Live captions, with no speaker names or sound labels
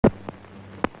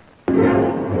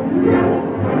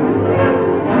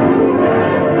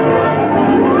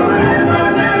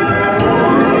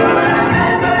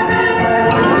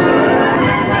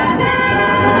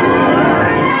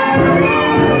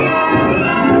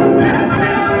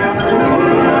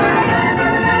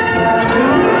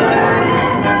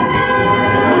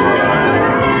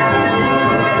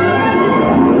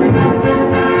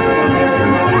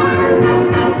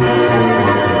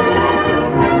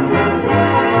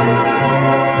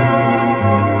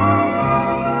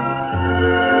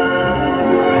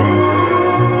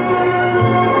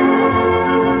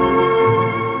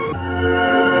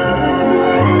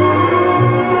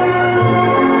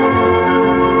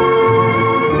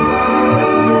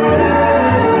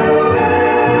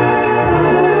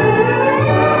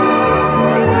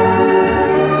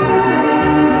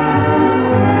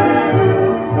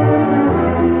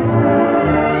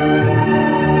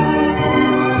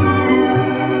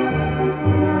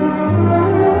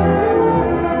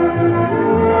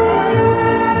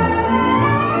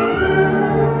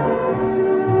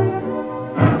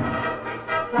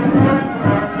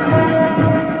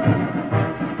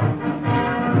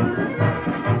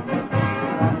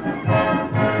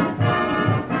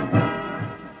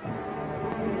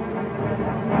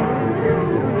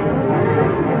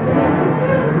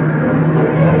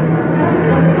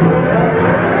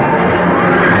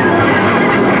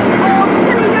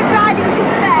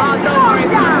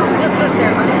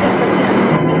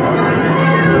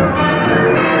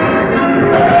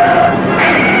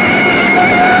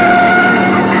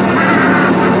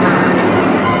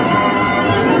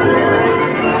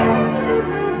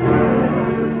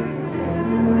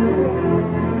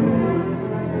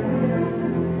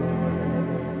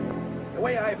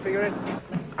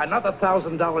Another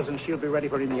 $1,000 and she'll be ready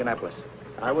for Indianapolis.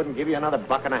 I wouldn't give you another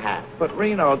 $1.50. But,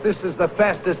 Reno, this is the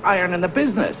fastest iron in the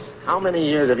business. How many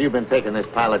years have you been taking this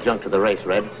pile of junk to the race,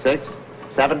 Red? 6,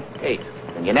 7, 8.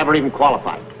 And you never even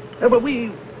qualified. Yeah, but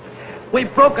we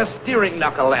broke a steering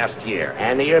knuckle last year.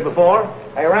 And the year before?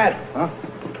 Hey, Red. Huh?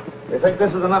 You think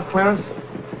this is enough clearance?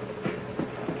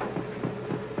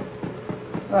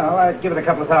 Well, I'd give it a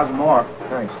couple of $1,000 more.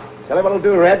 Thanks. Tell you what'll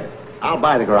do, Red. I'll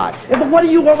buy the garage. Yeah, but what do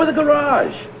you want with the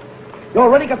garage? You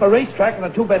already got the racetrack and the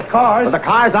 2 best cars. Well, the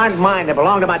cars aren't mine. They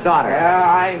belong to my daughter. Yeah,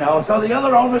 I know. So the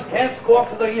other owners can't squawk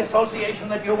to the association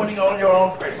that you're winning on your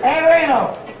own person. Hey,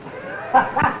 Reno!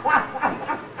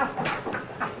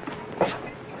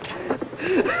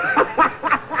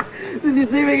 Did you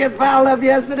see me get fouled up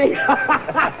yesterday?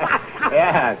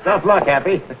 Yeah, tough luck,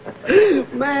 Happy.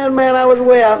 Man, I was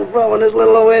way out in front when this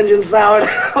little old engine soured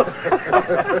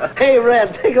out. Hey,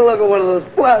 Red, take a look at one of those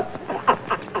floods.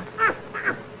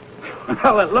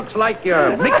 Well, it looks like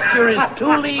your mixture is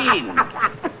too lean.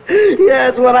 Yeah,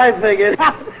 that's what I figured.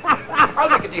 I'll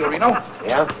make a deal, Reno.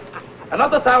 Yeah?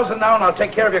 Another $1,000 now, and I'll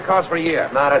take care of your cars for a year.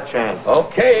 Not a chance.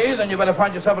 Okay, then you better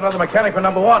find yourself another mechanic for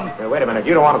number 1. Hey, wait a minute.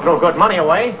 You don't want to throw good money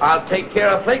away. I'll take care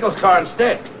of Flagel's car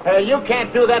instead. Hey, you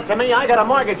can't do that to me. I got a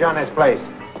mortgage on this place.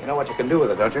 You know what you can do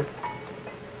with it, don't you?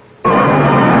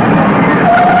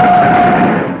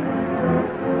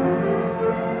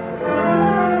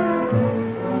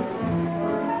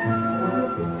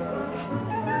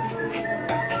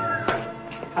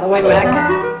 Out of the way, Mac.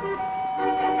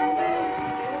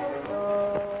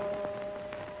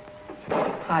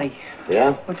 Howdy.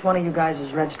 Yeah? Which one of you guys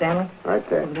is Red Stanley? Right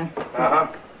there. Over there? Uh-huh.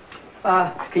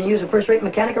 Can you use a first-rate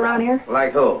mechanic around here?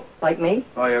 Like who? Like me?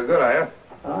 Oh, you're good, are you?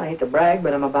 Well, I hate to brag,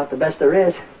 but I'm about the best there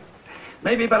is.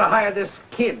 Maybe you better hire this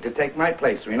kid to take my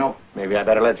place, Reno. Maybe I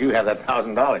better let you have that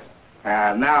 $1,000.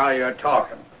 Now you're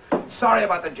talking. Sorry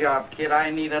about the job, kid. I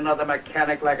need another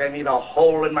mechanic like I need a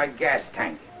hole in my gas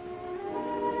tank.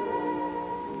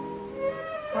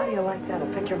 How do you like that? A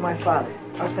picture of my father.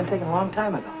 Must have been taken a long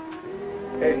time ago.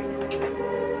 Hey.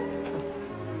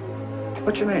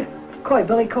 What's your name? Coy,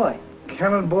 Billy Coy.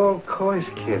 Cannonball Coy's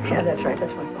kid. Yeah, that's right.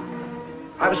 That's my father.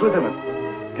 I was with him in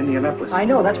Indianapolis. I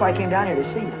know. That's why I came down here to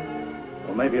see you.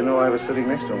 Well, maybe you know I was sitting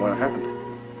next to him when it happened.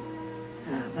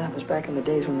 That was back in the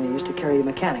days when they used to carry a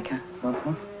mechanic, huh?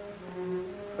 Uh-huh.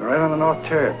 Right on the north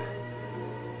turn.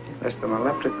 Less than a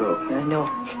left to go. I know.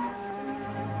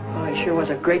 Oh, he sure was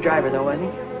a great driver, though,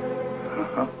 wasn't he?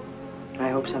 Uh-huh. I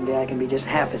hope someday I can be just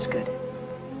half as good.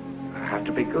 I have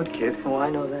to be good, kid. Oh, I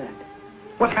know that.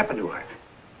 What happened to her?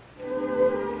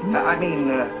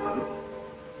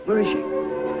 Where is she?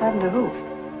 Happened to who?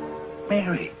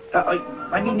 Mary.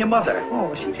 I mean your mother.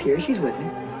 Oh, she's here. She's with me.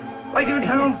 Right here in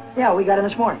town? Yeah, we got in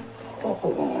this morning.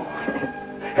 Oh.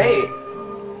 Hey,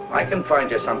 I can find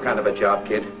you some kind of a job,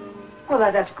 kid. Well,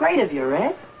 that's great of you,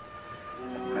 Red.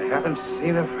 I haven't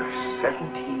seen her for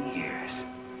 17 years.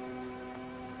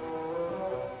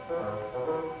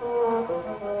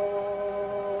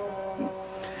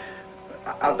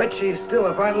 I'll bet she's still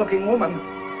a fine-looking woman.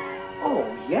 Oh,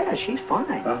 yeah, she's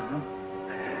fine. Uh-huh.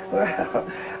 Well,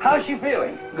 how's she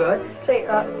feeling? Good. Say,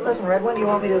 listen, Red, when do you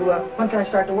want me to, when can I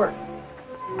start to work?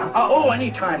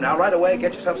 Any time now. Right away,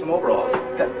 get yourself some overalls.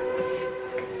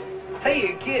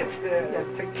 Hey, kid,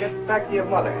 to get back to your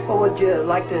mother. Well, would you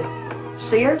like to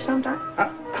see her sometime?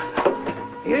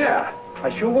 Yeah, I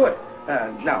sure would.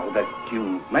 Now that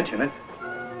you mention it.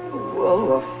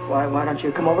 Well, why don't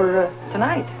you come over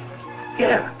tonight?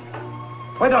 Yeah.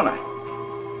 Why don't I?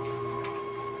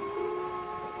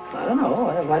 I don't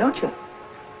know. Why don't you?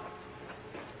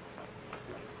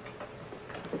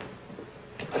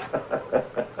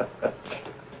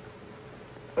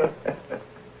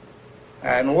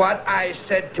 And what I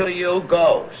said to you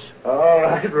goes. All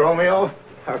right, Romeo.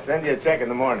 I'll send you a check in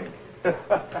the morning. Say,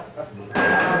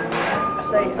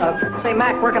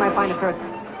 Mac, where can I find a curtain?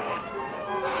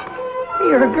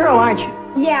 You're a girl, aren't you?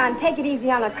 Yeah, and take it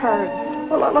easy on the curve.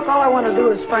 Well, look, all I want to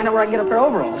do is find out where I can get a pair of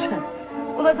overalls.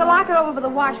 Well, there's a locker over by the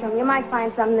washroom. You might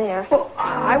find some there. Well,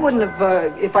 I wouldn't have,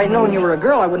 if I'd known you were a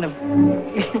girl, I wouldn't have,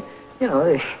 you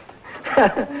know. Ha,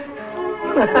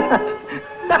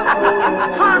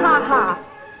 ha, ha.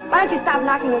 Why don't you stop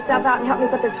knocking yourself out and help me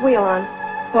put this wheel on?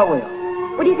 What wheel?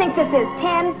 What do you think this is,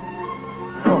 10?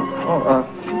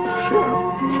 Sure.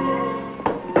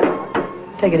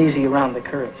 Take it easy around the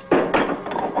curves.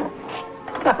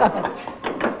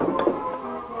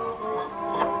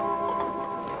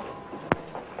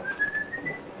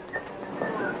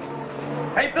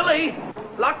 Hey, Billy,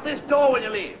 lock this door when you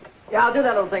leave. Yeah, I'll do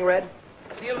that little thing, Red.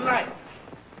 See you tonight.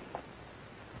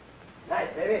 Nice,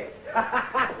 baby.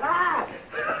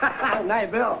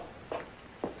 Night, Bill.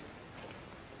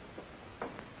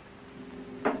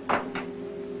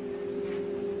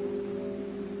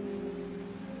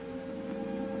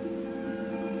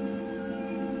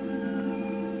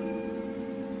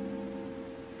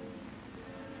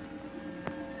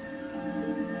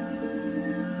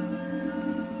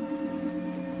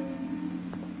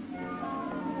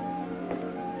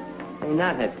 Hey,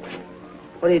 Knothead,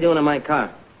 what are you doing in my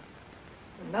car?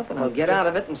 Nothing. Well, get out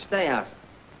of it and stay out.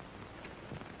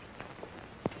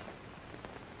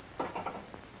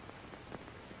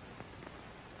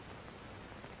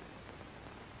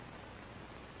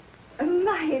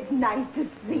 My, it's nice to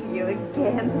see you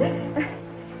again.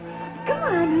 Come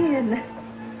on in.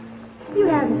 You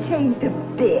haven't changed a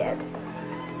bit.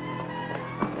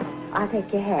 I'll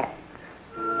take your hat.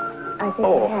 I'll take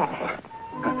your hat.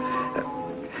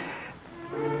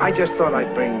 I just thought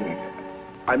I'd bring...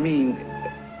 I mean,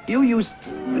 you used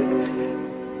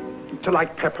to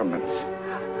like peppermints.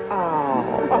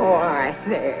 Oh, all right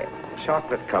there.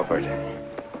 Chocolate covered.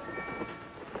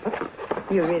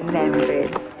 You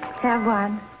remembered. Have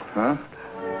one. Huh?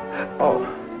 Oh.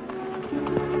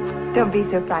 Don't be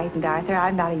so frightened, Arthur.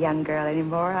 I'm not a young girl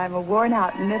anymore. I'm a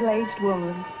worn-out, middle-aged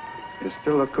woman. You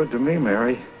still look good to me,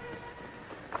 Mary.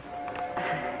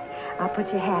 I'll put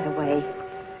your hat away.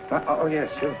 Oh, yes,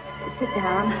 sure. Sit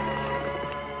down.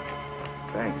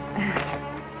 Thanks.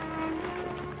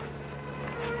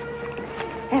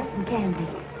 Have some candy.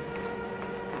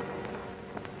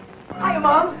 Hiya,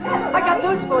 Mom. I got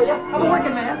news for you. I'm a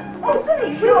working man. Oh,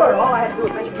 Billy, Sure. All I had to do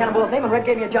was mention Cannonball's name, and Red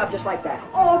gave me a job just like that.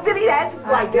 Oh, Billy, that's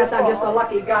I guess I'm just a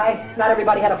lucky guy. Not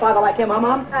everybody had a father like him, huh,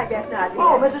 Mom? I guess not, dear.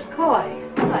 Oh, Mrs. Coy.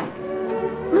 Hi.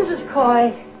 Mrs.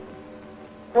 Coy,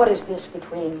 what is this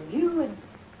between you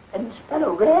and this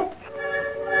fellow Red?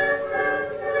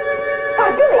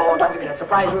 Why, Billy! Oh, don't give me that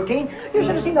surprise routine. You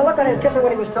should have seen the look on his kisser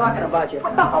when he was talking about you.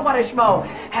 Oh, what a schmo.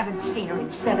 Haven't seen her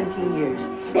in 17 years.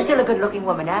 You're still a good-looking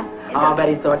woman, huh? Oh, I'll bet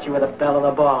he thought you were the belle of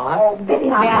the ball, huh? Oh, Billy,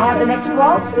 may I have the next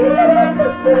waltz? Billy.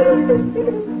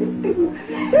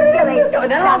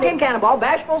 And then along came Cannonball,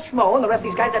 bashful schmo, and the rest of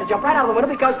these guys had to jump right out of the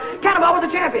window because Cannonball was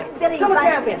the champion. Billy, Still a but-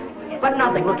 champion. But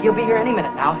nothing. Look, he'll be here any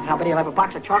minute now. I'll bet he'll have a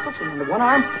box of chocolates in the one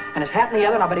arm and his hat in the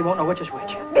other, and I'll bet he won't know which is which.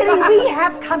 Billy, we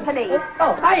have company.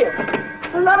 Oh, hiya.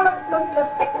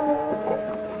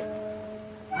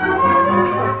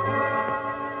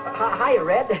 Hiya,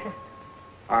 Red.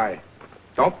 Hi.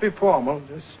 Don't be formal.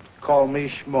 Just call me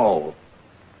Schmo.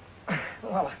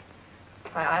 Well,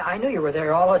 I knew you were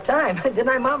there all the time. Didn't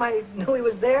I, Mom? I knew he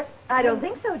was there. I don't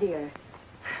think so, dear.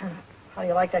 How do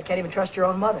you like that? Can't even trust your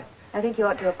own mother. I think you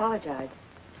ought to apologize.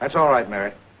 That's all right,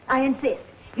 Mary. I insist.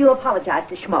 You apologize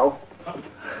to Schmo.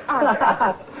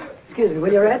 Excuse me,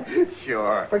 will you, Red?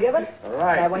 Sure. Forgiven? All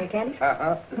right. Can I have one of your candies?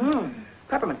 Uh-huh.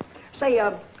 Peppermint. Say,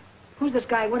 who's this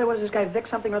guy? What is this guy, Vic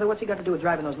something or other? What's he got to do with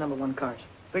driving those number one cars?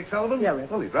 Vic Sullivan? Yeah, Red.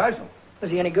 Well, he drives them.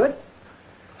 Is he any good?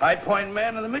 High Point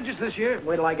man of the midgets this year.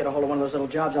 Wait till I get a hold of one of those little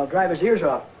jobs. I'll drive his ears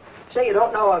off. Say, you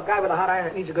don't know a guy with a hot iron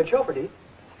that needs a good chauffeur, do you?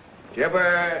 Did you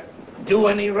ever do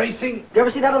any racing? Did you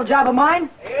ever see that little job of mine?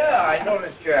 Yeah, I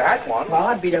noticed you had one. Well,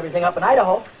 I'd beat everything up in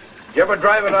Idaho. Did you ever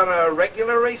drive it on a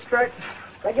regular racetrack?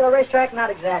 Regular racetrack? Not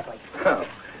exactly. Well,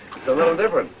 it's a little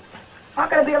different. How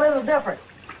can it be a little different?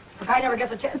 The guy never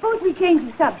gets a chance. Suppose we change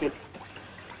the subject.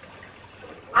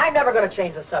 I'm never going to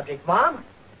change the subject, Mom.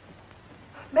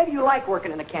 Maybe you like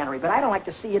working in a cannery, but I don't like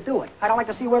to see you do it. I don't like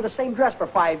to see you wear the same dress for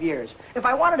 5 years. If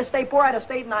I wanted to stay poor, I'd have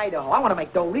stayed in Idaho. I want to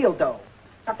make dough, real dough.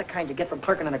 Not the kind you get from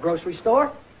clerking in a grocery store.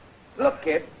 Look,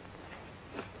 kid.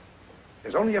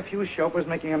 There's only a few chauffeurs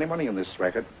making any money on this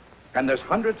record. And there's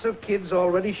hundreds of kids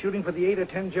already shooting for the 8 or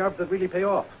 10 jobs that really pay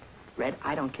off. Red,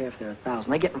 I don't care if there are 1,000.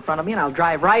 They get in front of me and I'll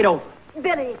drive right over.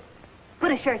 Billy,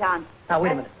 put a shirt on. Now,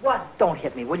 wait a minute. What? Don't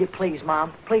hit me, will you, please,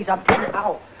 Mom? Please, I'm telling you.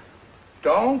 Ow.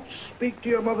 Don't speak to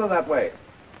your mother that way.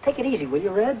 Take it easy, will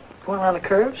you, Red? Going around the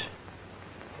curves.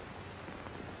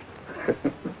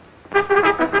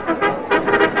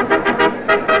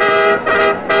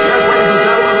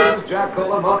 Jack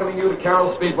Colan welcoming you to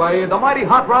Carroll Speedway, the mighty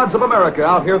hot rods of America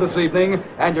out here this evening,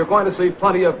 and you're going to see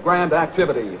plenty of grand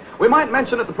activity. We might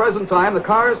mention at the present time the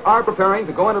cars are preparing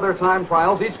to go into their time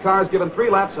trials. Each car is given 3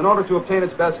 laps in order to obtain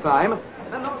its best time.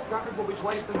 And then those cars will be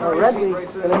placed in Red, we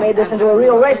really made this into a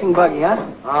real racing buggy, huh?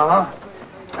 Uh-huh.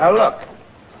 Now, look.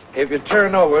 If you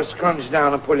turn over, scrunch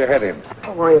down and pull your head in.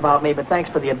 Don't worry about me, but thanks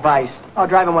for the advice. Oh,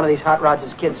 driving one of these hot rods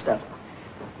is kid stuff.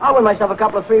 I'll win myself a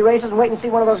couple of 3 races and wait and see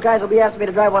one of those guys will be after me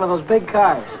to drive one of those big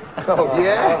cars. Oh,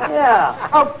 yeah? Yeah.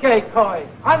 Okay, Coy.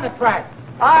 On the track.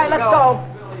 All right, let's go.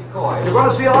 Coy. You're going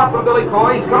to see a lot from Billy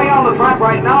Coy. He's coming out on the track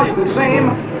right now. You can see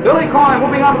him. Billy Coy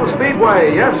moving onto the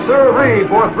speedway. Yes, sir,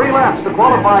 for 3 laps to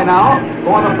qualify now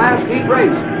for the fast heat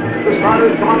race. The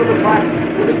starters come onto the track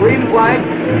with the green flag.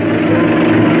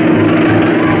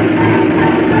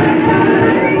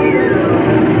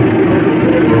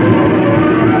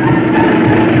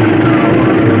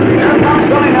 Here comes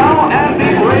Billy now, and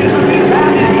he raises his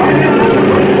hand. He's coming in with the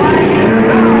green flag.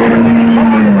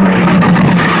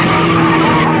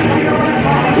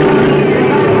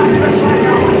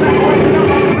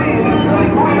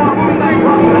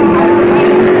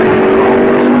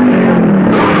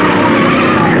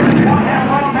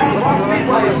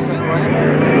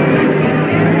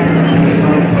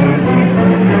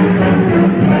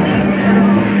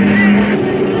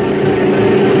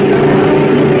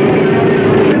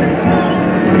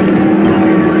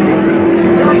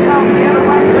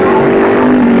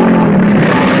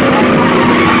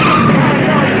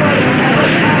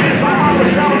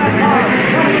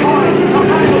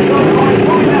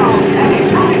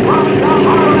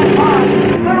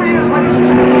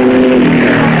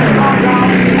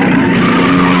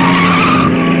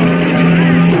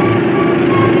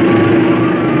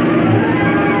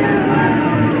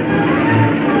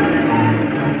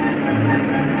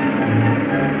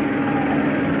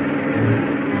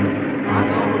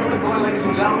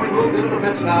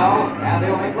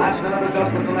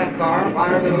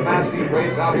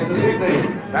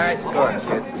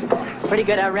 Pretty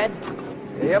good, Red?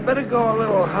 You better go a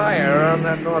little higher on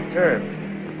that north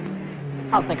turn.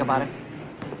 I'll think about it.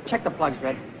 Check the plugs,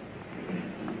 Red.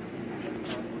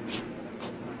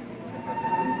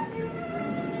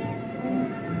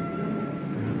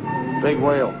 Big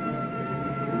whale.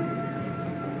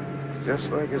 Just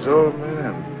like his old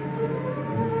man.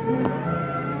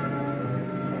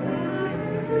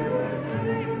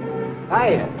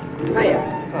 Hiya.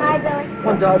 Hi, Billy.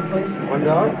 One dog, please. One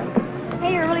dog.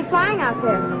 Hey, you're really flying out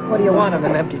there. What do you want on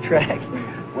an empty track?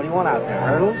 What do you want out there,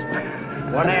 hurdles?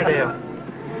 What do?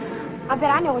 I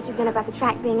bet I know what you've been about the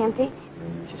track being empty.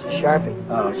 She's a Sharpie.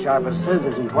 Oh, sharp as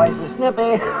scissors and twice as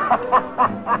snippy.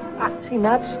 Is he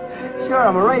nuts? Sure,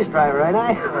 I'm a race driver, ain't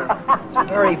I?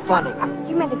 It's very funny.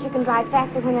 You meant that you can drive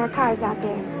faster when there are cars out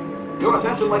there. Your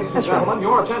attention, ladies and gentlemen.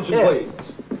 Your attention, please.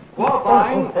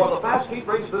 Qualifying for the fast heat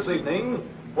race this evening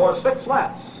for 6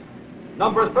 laps.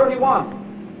 Number 31.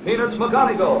 Peanuts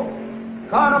McGonigal.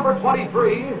 Car number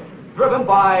 23, driven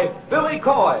by Billy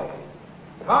Coy.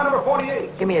 Car number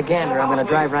 48. Give me a gander. I'm going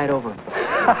to drive right over him.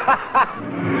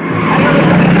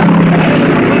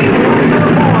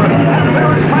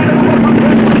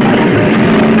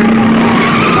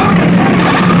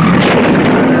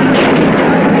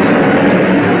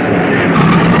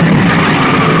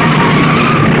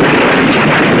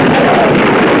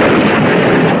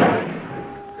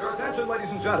 Your attention, ladies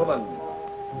and gentlemen.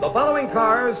 The following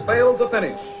cars failed to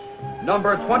finish.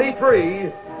 Number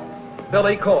 23,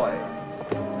 Billy Coy.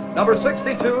 Number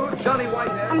 62, Johnny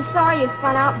Whitehead. I'm sorry you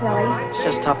spun out, Billy. It's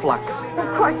just tough luck. Of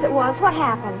course it was. What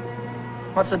happened?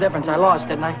 What's the difference? I lost,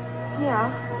 didn't I?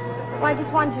 Yeah. Well, I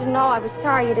just wanted you to know I was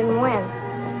sorry you didn't win.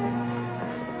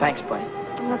 Thanks, buddy.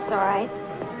 That's all right.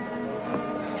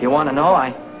 If you want to know,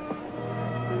 I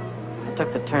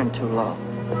took the turn too low.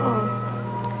 Oh.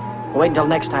 Wait until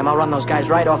next time. I'll run those guys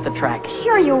right off the track.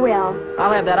 Sure you will.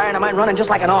 I'll have that iron of mine running just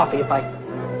like an offie if I...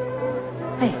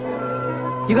 Hey,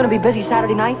 you gonna be busy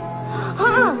Saturday night?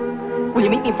 Uh-uh. Will you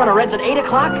meet me in front of Red's at 8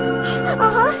 o'clock?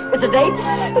 Uh-huh. It's a date?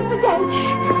 It's a date.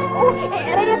 Oh,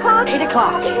 at 8 o'clock? 8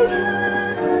 o'clock.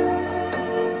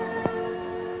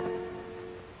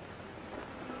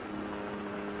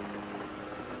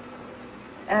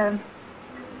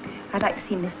 I'd like to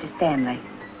see Mr. Stanley.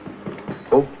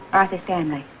 Who? Arthur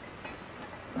Stanley.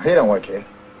 He don't work here.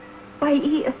 Why,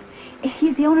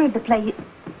 he's the owner of the place.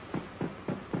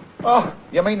 Oh,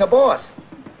 you mean the boss?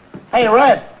 Hey,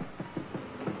 Red.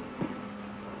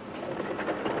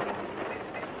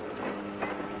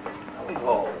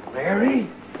 Hello, Mary.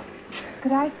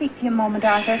 Could I speak to you a moment,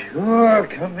 Arthur? Sure,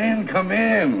 come in, come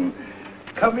in.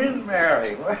 Come in,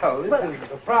 Mary. Well, this is a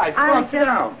surprise. Come on, sit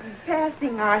down.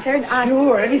 Passing, Arthur. And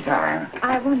Sure, anytime.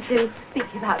 I want to speak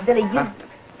to you about Billy.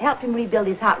 You helped him rebuild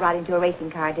his hot rod into a racing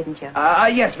car, didn't you?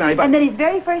 Yes, Mary, but... And then his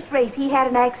very first race, he had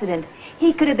an accident.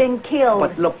 He could have been killed.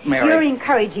 But look, Mary... You're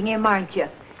encouraging him, aren't you?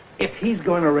 If he's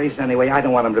going to race anyway, I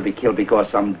don't want him to be killed because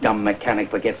some dumb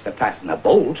mechanic forgets to fasten a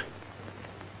bolt.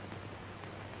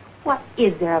 What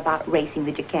is there about racing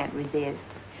that you can't resist?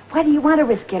 Why do you want to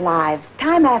risk your lives?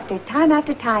 Time after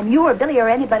time, you or Billy or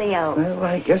anybody else. Well,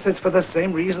 I guess it's for the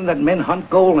same reason that men hunt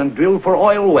gold and drill for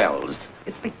oil wells.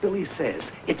 It's like Billy says,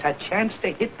 it's a chance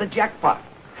to hit the jackpot.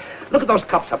 Look at those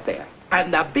cups up there.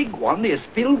 And the big one is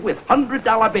filled with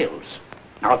 $100 bills.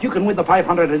 Now, if you can win the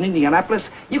 500 in Indianapolis,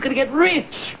 you can get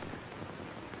rich.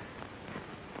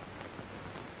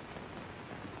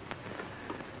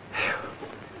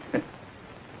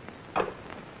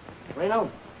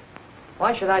 Reno,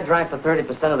 why should I drive for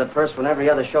 30% of the purse when every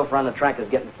other chauffeur on the track is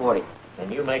getting 40?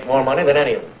 And you make more money than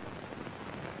any of them.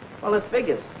 Well, it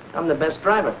figures. I'm the best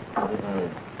driver.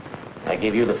 I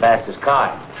give you the fastest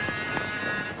car.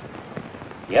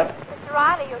 Yep. Mr.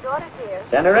 Riley, your daughter's here.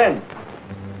 Send her in.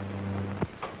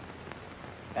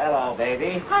 Hello,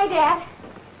 baby. Hi, Dad.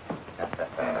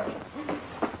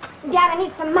 Dad, I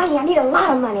need some money. I need a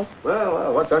lot of money.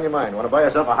 Well, what's on your mind? Want to buy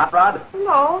yourself a hot rod?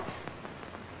 No.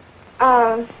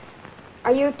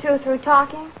 Are you two through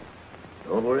talking?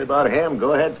 Don't worry about him.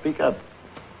 Go ahead, speak up.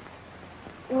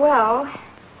 Well,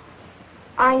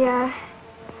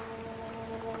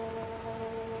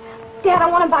 Dad, I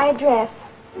want to buy a dress.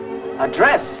 A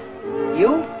dress?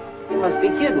 You? You must be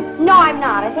kidding. No, I'm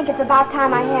not. I think it's about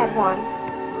time I had one.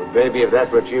 Well, baby, if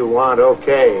that's what you want,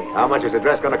 okay. How much is the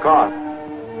dress going to cost?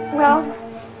 Well,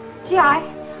 gee, I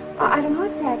don't know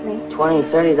exactly.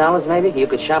 $20, $30 maybe? You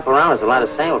could shop around. There's a lot of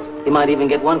sales. You might even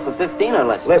get one for 15 or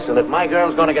less. Listen, if my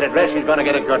girl's going to get a dress, she's going to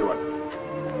get a good one.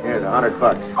 Here's $100.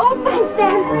 Oh, thanks,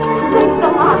 Dad. Thanks a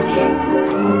lot.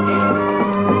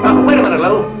 Oh, wait a minute,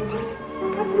 Lou.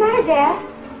 What's the matter, Dad?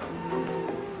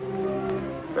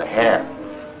 The hair.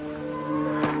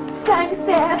 Thanks,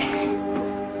 Dad.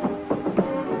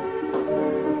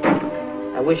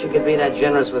 I wish you could be that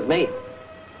generous with me.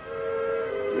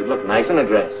 You'd look nice in a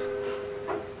dress.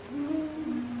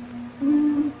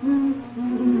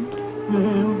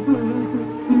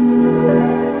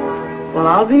 Well,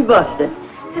 I'll be busted.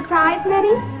 Surprise,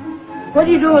 Nettie? What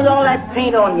do you do with all that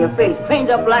paint on your face? Paint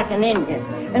up like an Indian.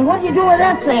 And what do you do with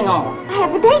that thing on? I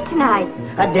have a date tonight.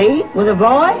 A date with a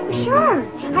boy? Sure.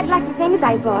 I'd like the things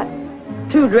I bought.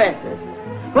 2 dresses.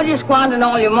 What are you squandering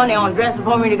all your money on dresses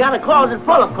for when you got a closet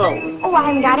full of clothes? Oh, I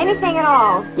haven't got anything at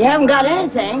all. You haven't got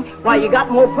anything? Why, you got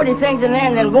more pretty things in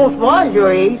there than most boys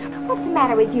your age. What's the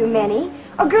matter with you, Minnie?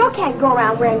 A girl can't go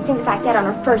around wearing things like that on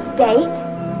her first date.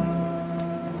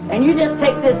 And you just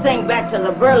take this thing back to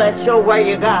the burlesque show where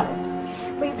you got it.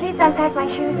 Will you please unpack my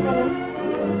shoes, Minnie?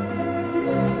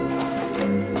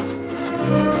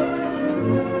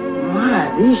 My,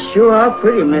 these sure are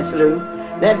pretty, Miss Lou.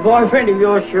 That boyfriend of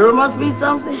yours sure must be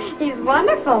something. He's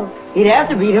wonderful. He'd have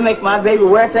to be to make my baby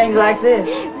wear things like this.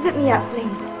 Sit me up,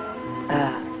 please.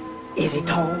 Is he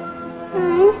tall?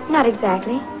 Not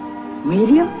exactly.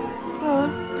 Medium?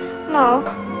 No.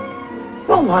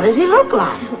 Well, what does he look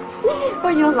like?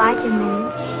 Well, you'll like him,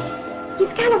 Minnie. He's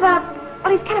kind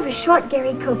of a short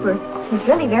Gary Cooper. He's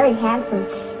really very handsome.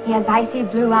 He has icy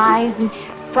blue eyes and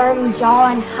firm jaw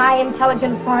and high,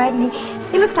 intelligent forehead, and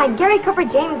he looks like Gary Cooper,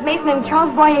 James Mason, and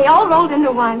Charles Boyer all rolled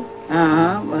into one.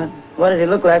 But what does he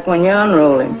look like when you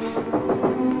unroll him?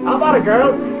 How about it,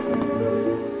 girls?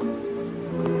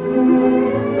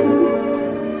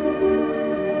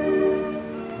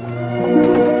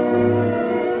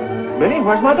 Minnie,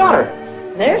 where's my daughter?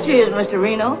 There she is, Mr.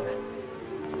 Reno.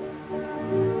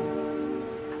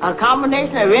 A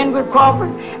combination of Ingrid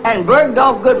Crawford and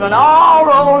Bergdorf Goodman all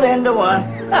rolled into one.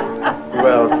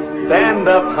 Well, stand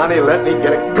up, honey. Let me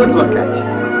get a good look at you.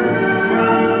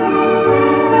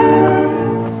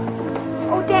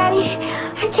 Oh, Daddy,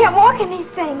 I can't walk in these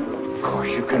things. Of course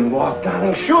you can walk,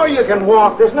 darling. Sure you can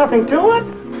walk. There's nothing to it.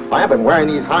 I've been wearing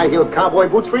these high-heeled cowboy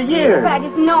boots for years. But I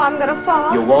just know I'm going to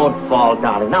fall. You won't fall,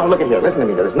 darling. Now, look at here. Listen to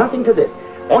me. There's nothing to this.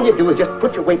 All you do is just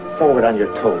put your weight forward on your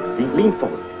toes. See? Lean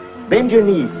forward. Bend your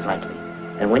knees slightly.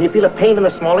 And when you feel a pain in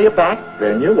the small of your back,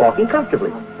 then you're walking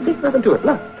comfortably. See? Nothing to it.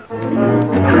 Look.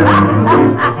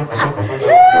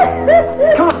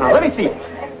 Come on now. Let me see it.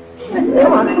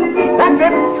 Come on. That's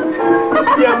it.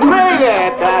 You made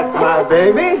it. That's my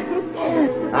baby.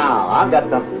 Now, I've got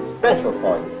something special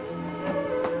for you.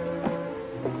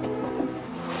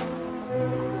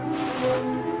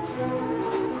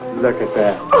 Look at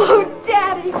that. Oh,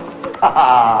 Daddy.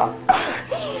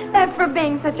 That's for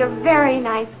being such a very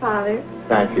nice father.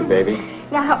 Thank you, baby.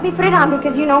 Now help me put it on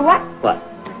because you know what? What?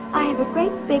 I have a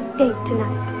great big date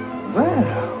tonight.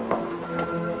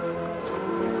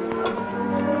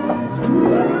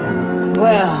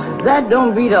 Well, that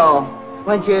don't beat all.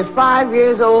 When she was 5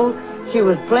 years old, she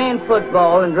was playing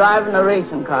football and driving a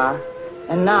racing car.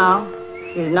 And now,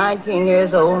 she's 19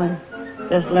 years old and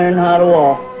just learned how to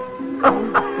walk.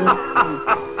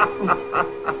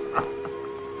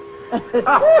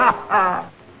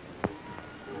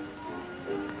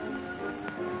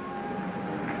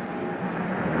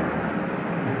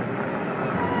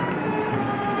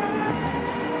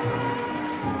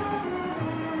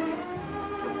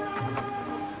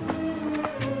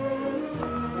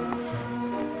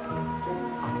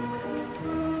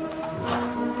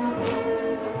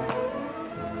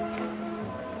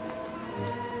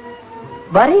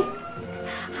 buddy?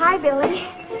 Hi, Billy.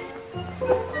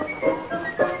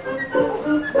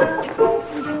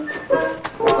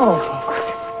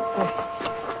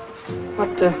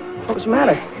 What was the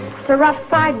matter? It's a rough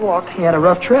sidewalk. You had a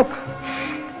rough trip.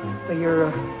 Well,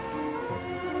 you're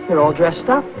all dressed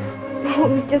up. It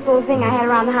was just a little thing I had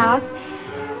around the house.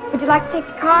 Would you like to take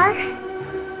the car?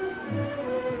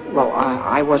 Well,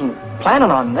 I wasn't planning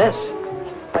on this.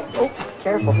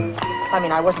 Careful. I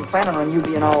mean, I wasn't planning on you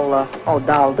being all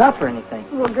dolled up or anything.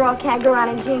 Well, a girl can't go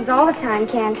around in jeans all the time,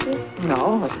 can she?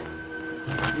 No, but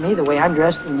me, the way I'm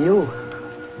dressed and you,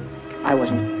 I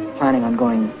wasn't planning on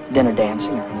going dinner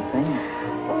dancing or anything.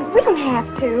 We don't have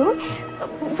to.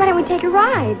 Why don't we take a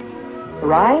ride? A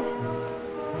ride?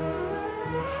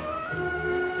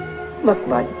 Look,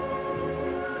 Bud,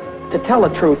 to tell the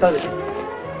truth,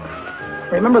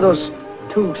 remember those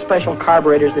 2 special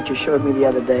carburetors that you showed me the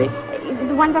other day?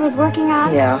 The ones I was working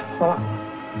on? Yeah, well,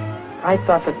 I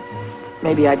thought that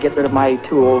maybe I'd get rid of my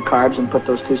 2 old carbs and put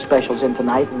those 2 specials in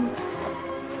tonight, and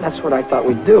that's what I thought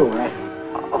we'd do, right?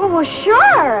 Oh, well,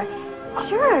 sure.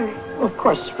 Sure. Well, of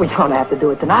course, we don't have to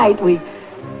do it tonight.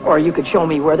 Or you could show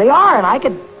me where they are, and I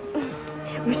could...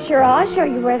 Well, sure, I'll show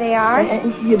you where they are.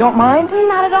 You don't mind?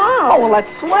 Not at all. Oh, well, that's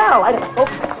swell. I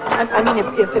mean,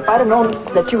 if I'd have known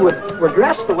that you were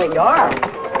dressed the way you are,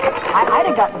 I'd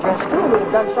have gotten dressed, too. We'd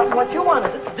have done something what you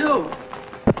wanted to do.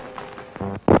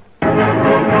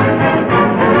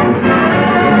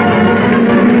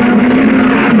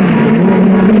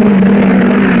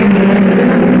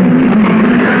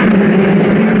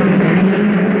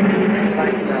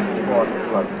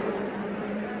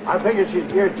 I figure she's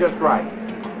geared just right.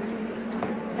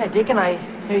 Hey, Deacon, I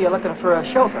hear you're looking for a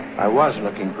chauffeur. I was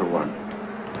looking for one.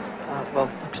 Well,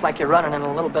 looks like you're running in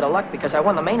a little bit of luck because I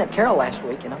won the main at Carroll last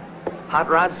week, you know. Hot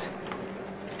rods?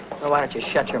 So why don't you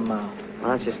shut your mouth?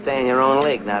 Why don't you stay in your own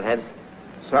league, nuthead?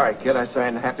 Sorry, kid, I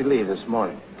signed Happy Lee this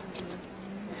morning.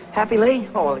 Happy Lee?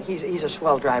 Oh, well, he's a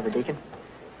swell driver, Deacon.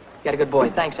 You got a good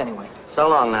boy. Thanks anyway. So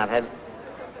long, nuthead.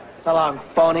 So long,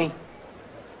 phony.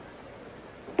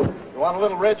 You want a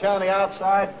little rich on the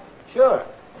outside? Sure.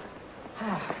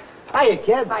 Hiya,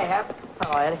 kid. Hi, Hap.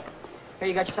 Hello, Eddie. Here,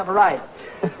 you got yourself a ride.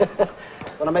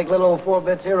 Gonna make little old 4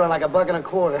 bits here run like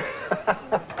 $1.25.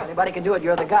 Anybody can do it.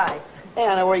 You're the guy. Hey,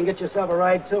 I know where you can get yourself a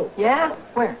ride, too. Yeah?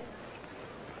 Where?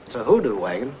 It's a hoodoo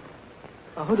wagon.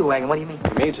 A hoodoo wagon. What do you mean?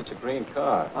 It means it's a green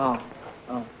car.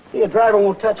 Oh. See, a driver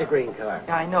won't touch a green car.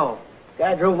 Yeah, I know.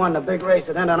 Guy drove one in a big race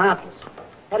at Indianapolis.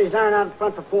 Had his iron out in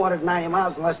front for 490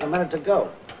 miles in less than a minute to go.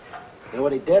 You know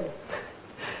what he did?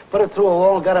 Put it through a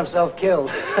wall and got himself killed.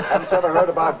 Haven't you ever heard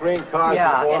about green cars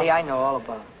Yeah, before? Eddie, I know all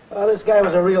about it. Well, this guy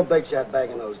was a real big shot back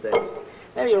in those days.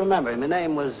 Maybe you remember him. His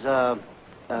name was,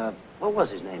 what was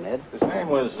his name, Ed? His name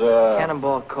was,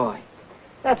 Cannonball Coy.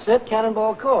 That's it,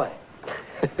 Cannonball Coy.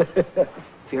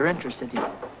 If you're interested,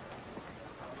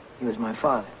 he was my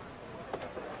father.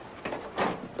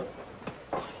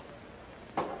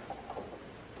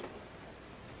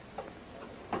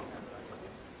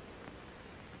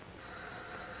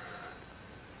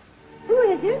 Who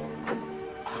is it?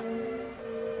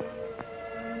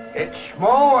 It's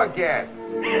Schmo again.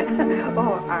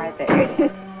 Oh, Arthur.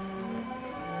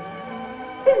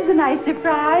 This is a nice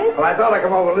surprise. Well, I thought I'd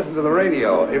come over and listen to the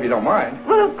radio, if you don't mind.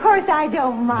 Well, of course I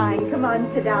don't mind. Come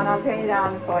on, sit down. I'll turn it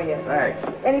on for you. Thanks.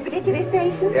 Any particular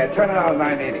station? Yeah, turn it on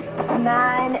 980.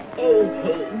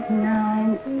 980.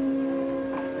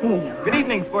 980. Good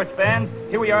evening, sports fans.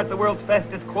 Here we are at the world's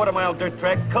fastest quarter-mile dirt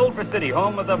track, Culver City,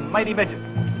 home of the mighty midget.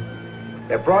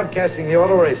 They're broadcasting the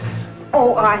auto races.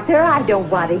 Oh, Arthur, I don't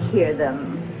want to hear them.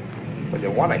 Well,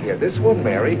 you want to hear this one,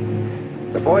 Mary.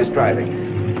 The boy's driving.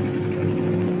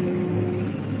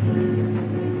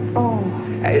 Oh.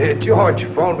 Hey, George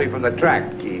phoned me from the track.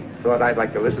 He thought I'd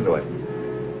like to listen to it.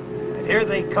 And here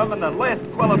they come in the last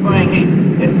qualifying heat.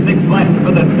 It's 6 laps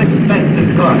for the 6th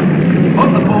fastest car.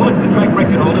 On the pole, it's the track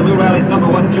record holder, Lou Riley's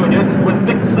 #1 junior, with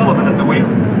Dick Sullivan at the wheel.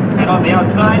 And on the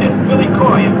outside, it's Billy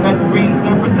Coy in Pat Green's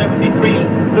number 73,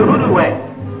 the Hoodoo Wagon.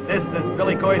 This is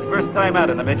Billy Coy's first time out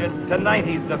in the midget. Tonight,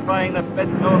 he's defying the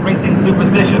best-known racing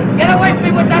superstition. Get away from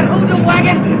me with that hoodoo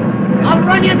wagon! I'll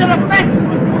run you to the fence!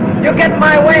 You get in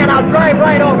my way and I'll drive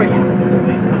right over you.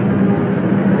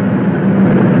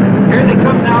 Here they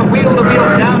come now, wheel to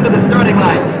wheel, down to the starting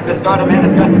line. The starter man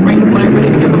has got the green flag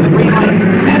ready to give them the green light.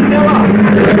 And they're off.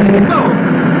 Let's go.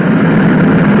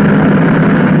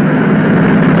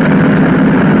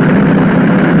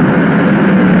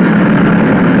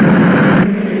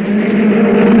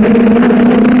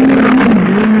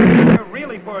 They're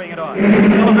really pouring it on.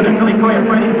 Sullivan and Billy Coy are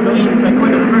fighting for the lead as they go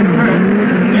into the first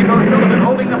turn. There goes Sullivan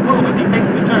holding the pole as he takes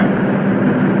the turn.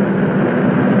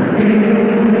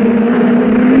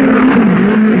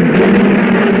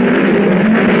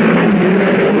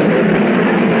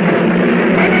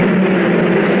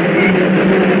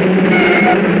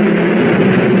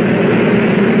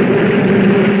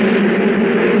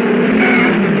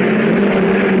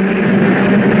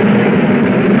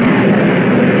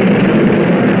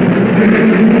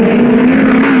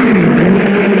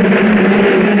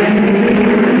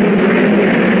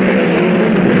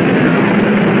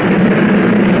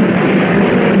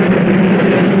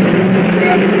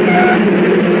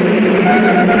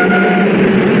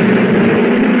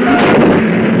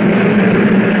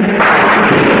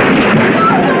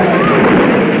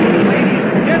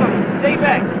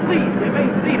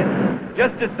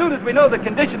 the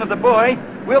condition of the boy,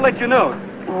 we'll let you know.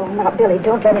 Oh, now, Billy,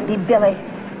 don't let it be Billy.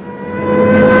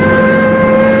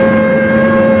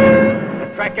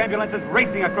 The track ambulance is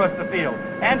racing across the field,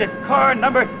 and it's car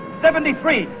number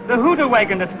 73, the hoodoo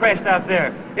wagon that's crashed out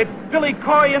there. It's Billy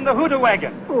Coy in the hoodoo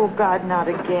wagon. Oh, God, not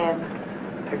again.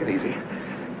 Take it easy.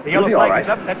 The yellow You'll be all flag is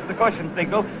right. up. That's the caution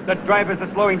signal. The drivers are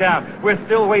slowing down. We're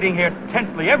still waiting here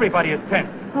tensely. Everybody is tense.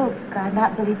 Oh, God,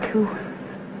 not Billy, too.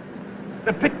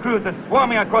 The pit crews are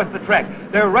swarming across the track.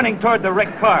 They're running toward the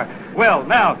wrecked car. Well,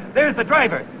 now, there's the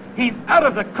driver. He's out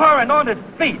of the car and on his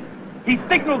feet. He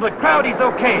signaled the crowd he's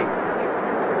okay.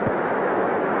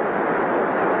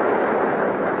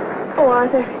 Oh,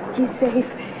 Arthur, he's safe.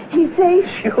 He's safe.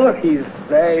 Sure, he's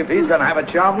safe. He's going to have a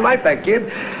charmed life, that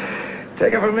kid.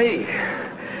 Take it from me.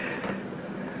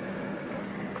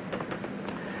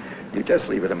 You just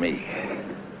leave it to me.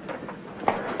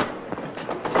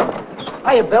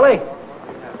 Hiya, Billy.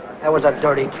 That was a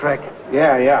dirty trick.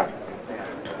 Yeah.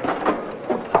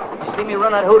 You see me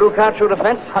run that hoodoo car through the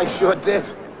fence? I sure did.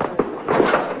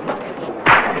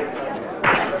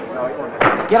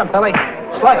 Get him, Billy.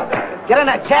 Slug him. Get in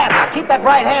that cab now. Keep that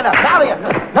right hand up. Now the...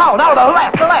 No, the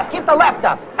left. Keep the left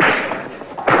up.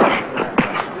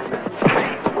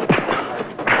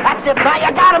 That's it. Now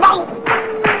you got him. Oh!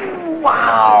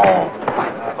 Wow.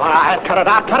 All right, cut it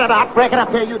out. Break it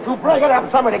up there, you two. Break it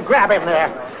up. Somebody grab him there.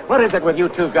 What is it with you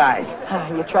two guys?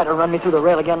 You try to run me through the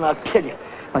rail again and I'll kill you.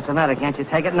 What's the matter? Can't you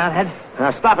take it, knothead?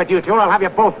 Now, stop it, you two, or I'll have you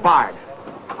both barred.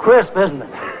 Crisp, isn't it?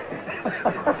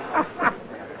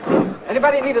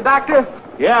 Anybody need a doctor?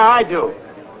 Yeah, I do.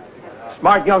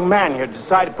 Smart young man here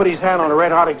decided to put his hand on a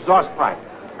red-hot exhaust pipe.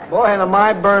 Boy, and am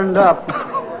I burned up.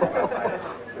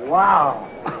 Wow.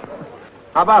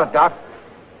 How about it, Doc?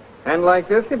 And like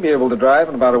this, you'll be able to drive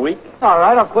in about a week. All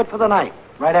right, I'll quit for the night.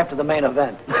 Right after the main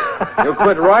event. You'll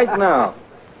quit right now.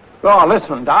 Oh,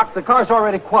 listen, Doc, the car's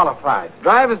already qualified.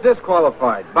 Drive is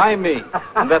disqualified by me,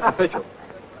 and that's official.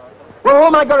 Well, who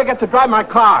am I going to get to drive my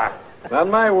car? Not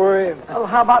my worry. Well,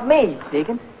 how about me,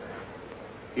 Deacon?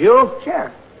 You?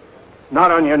 Sure. Not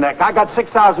on your neck. I got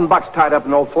 $6,000 tied up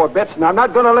in old 4 bits, and I'm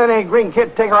not going to let any green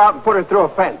kid take her out and put her through a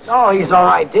fence. Oh, he's all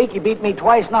right, Deke. He beat me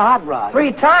twice in a hot rod.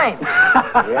 3 times.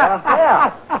 Yeah?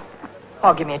 Yeah.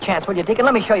 Oh, give me a chance, will you, Deacon?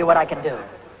 Let me show you what I can do.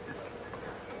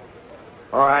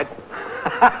 All right.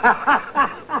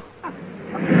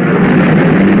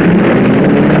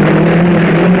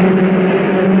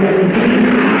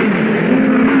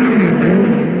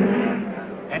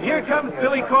 And here comes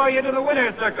Billy Coy into the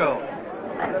winner's circle.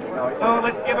 So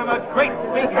let's give him a great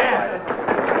big hand.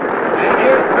 And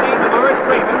here's Queen Dolores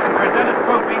Raven to present a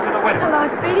trophy to the winner. Hello,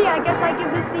 Speedy. I guess I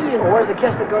give this to you. Well, where's the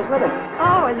kiss that goes with it?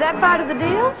 Oh, is that part of the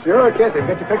deal? Sure, kiss him.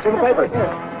 Get your picture in the paper.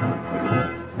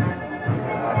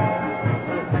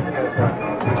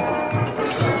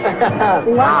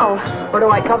 Wow. Where do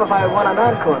I come if I want an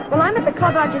encore? Well, I'm at the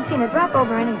Club Argentina. Drop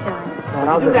over anytime. And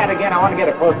I'll Do that again. I want to get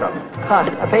a close-up.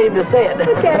 I paid him to say it.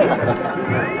 Okay.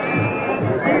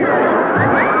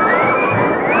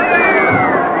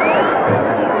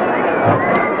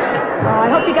 Oh, I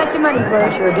hope you got your money's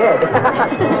worth. Sure did.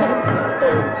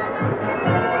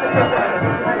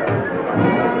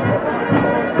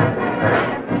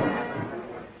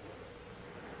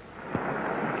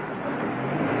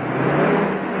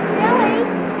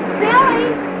 Billy!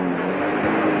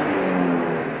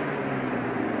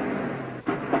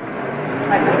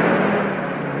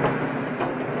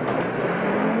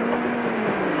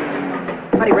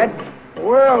 Howdy, Red.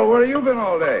 Well, where have you been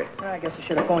all day? I guess I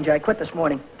should have phoned you. I quit this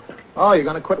morning. Oh, you're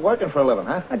going to quit working for a living,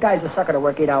 huh? A guy's a sucker to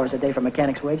work 8 hours a day for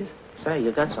mechanic's wages. Say,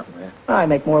 you got something there. I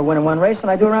make more winning one race than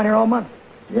I do around here all month.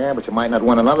 Yeah, but you might not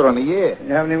win another in a year.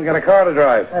 You haven't even got a car to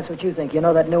drive. That's what you think. You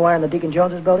know that new iron that Deacon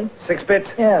Jones is building? 6 bits.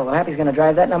 Yeah, well, Happy's going to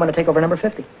drive that, and I'm going to take over number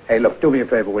 50. Hey, look, do me a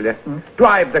favor, will you?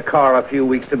 Drive the car a few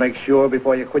weeks to make sure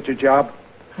before you quit your job.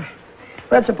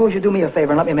 Red, suppose you do me a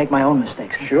favor and let me make my own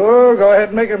mistakes. Sure, go ahead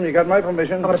and make them. You got my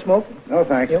permission. How about a smoke? No,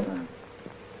 thanks. You?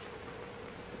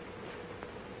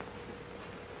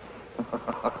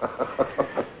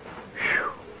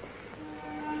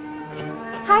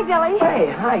 Hi, Billy.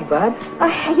 Hey, hi, Bud.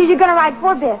 You're going to ride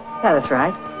 4 bits. Yeah, that's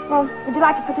right. Well, would you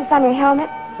like to put this on your helmet?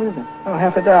 What is it? Oh,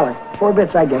 $50. 4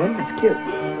 bits, I get it. That's cute.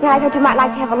 Yeah, I thought you might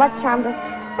like to have a luck charm to...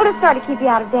 Well, it's sort of keep you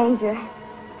out of danger.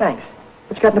 Thanks.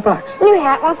 What you got in the box? New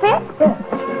hat, want to see it? Yeah.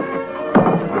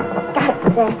 Got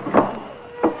it there.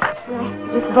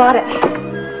 Yeah, just bought it.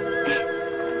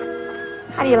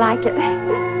 How do you like it?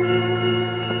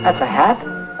 That's a hat?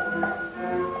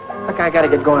 Look, I got to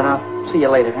get going. I'll see you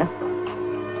later, huh?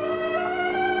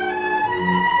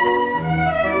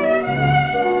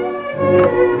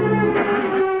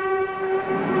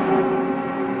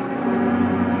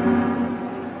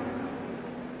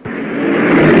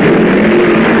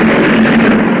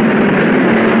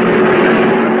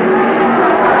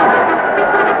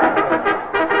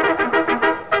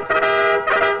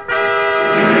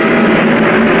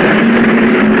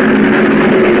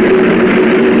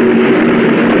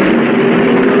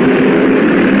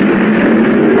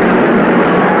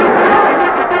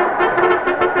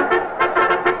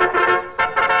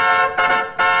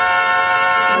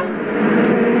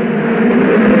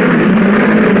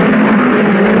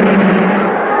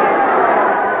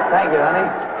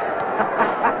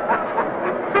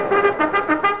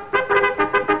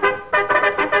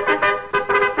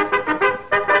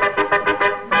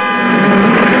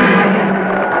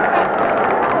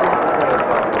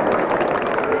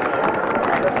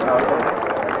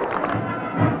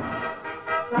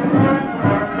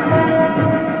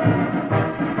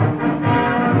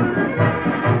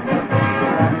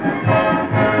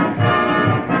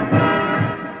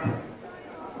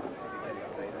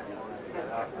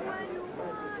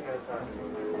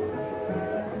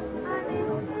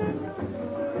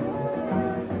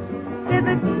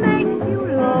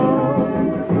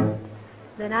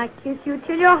 kiss you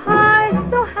till you're high,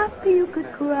 so happy you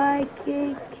could cry.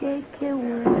 Que bueno, ay, que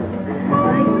bueno.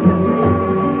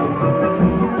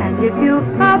 And if you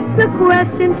pop the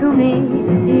question to me,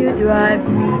 you drive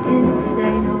me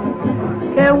insane.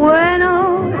 Que bueno,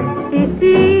 y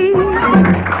sí.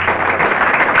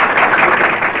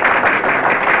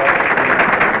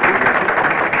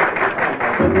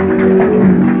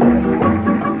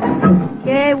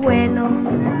 Que bueno,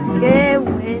 que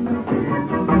bueno.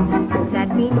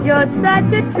 That means you're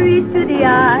such a treat to the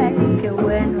eye. Que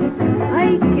bueno,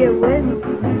 ay, que bueno.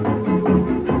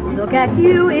 Look at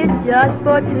you, it's just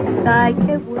for to sigh.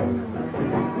 Que bueno,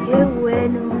 que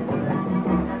bueno.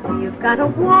 You've got a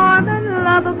warm and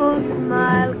lovable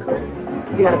smile.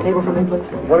 You got a table for me, please?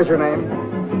 What is your name?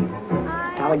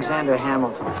 Alexander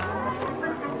Hamilton.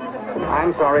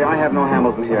 I'm sorry, I have no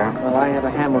Hamilton here. Well, I have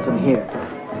a Hamilton here.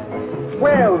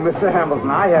 Well, Mr. Hamilton,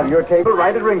 I have your table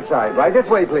right at ringside. Right this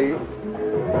way, please.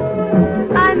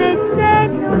 I may say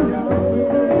no,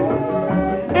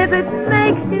 if it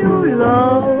makes you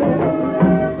low.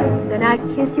 Then I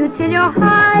kiss you till you're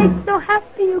high, so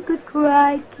happy you could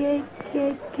cry.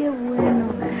 Que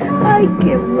bueno, ay,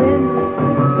 que bueno.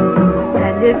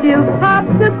 And if you pop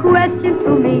the question to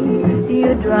me,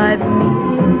 you drive me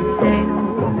insane.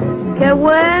 Que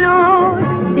bueno,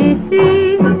 sí,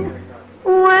 sí,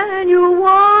 when you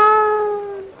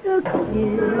want a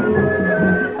kiss.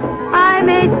 I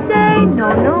may say no,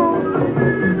 no,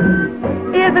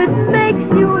 if it makes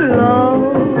you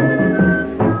low.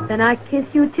 Then I kiss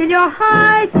you till you're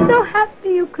high, so happy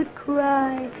you could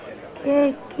cry.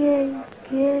 Que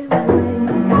bueno,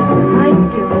 ay,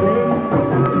 que bueno.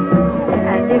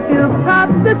 And if you pop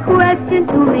the question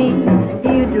to me,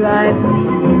 you drive me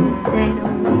insane.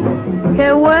 Que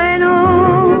bueno,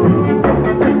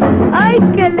 ay,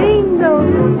 que lindo.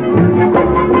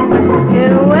 Que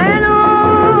bueno,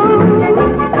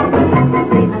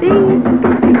 sí, sí.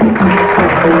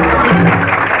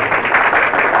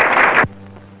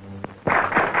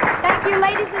 Thank you,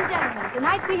 ladies and gentlemen.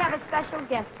 Tonight we have a special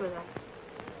guest with us.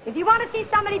 If you want to see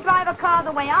somebody drive a car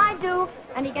the way I do,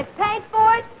 and he gets paid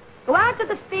for it, go out to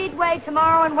the Speedway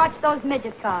tomorrow and watch those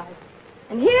midget cars.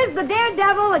 And here's the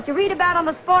daredevil that you read about on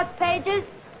the sports pages,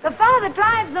 the fellow that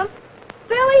drives them,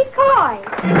 Billy Coy.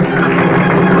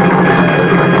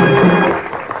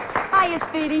 Hiya,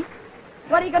 Speedy.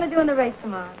 What are you going to do in the race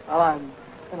tomorrow? Well, I'm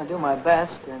going to do my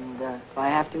best, and if I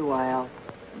have to, I'll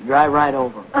drive right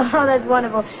over. Oh, that's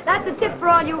wonderful. That's a tip for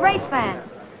all you race fans.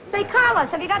 Say, Carlos,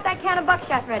 have you got that can of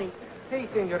buckshot ready? Si,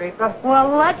 senorita. Well,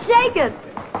 let's shake it.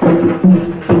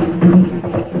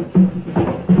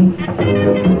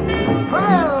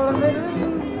 Well,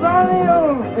 Barney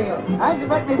Oldfield, I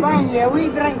expect to find you a wee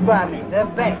drink, Barney, the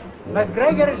best.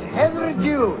 McGregor's Heather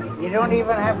Dew. You don't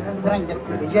even have to drink it.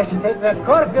 You just take the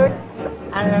cork out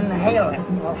and inhale it.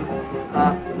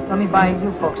 Let me buy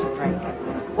you folks a drink.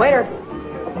 Waiter,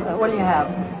 what do you have?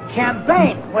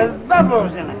 Champagne with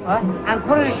bubbles in it. What? And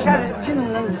put a shot of gin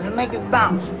in it to make it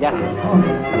bounce. Yeah.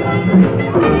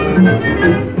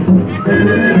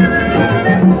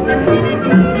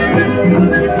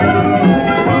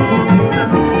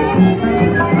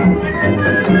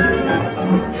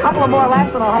 Couple of more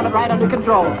laps and I'll have it right under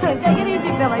control. Take it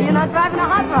easy, Billy. You're not driving a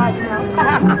hot rod, you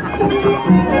know.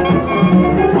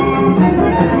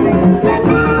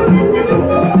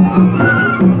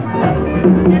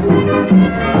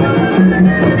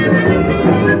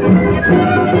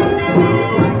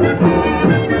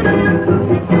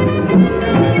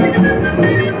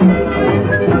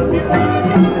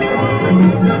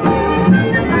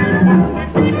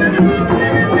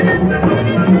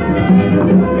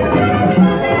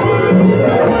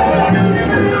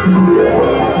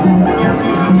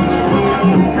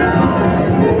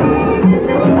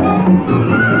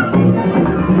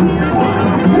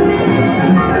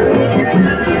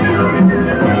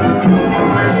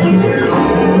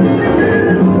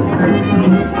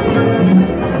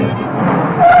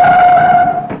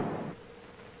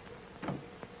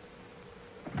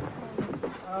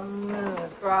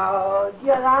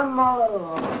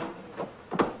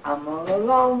 I'm all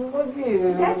alone with you.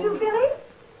 Is that you, Billy?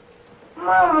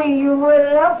 Mommy, you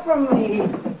waited up for me.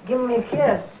 Give me a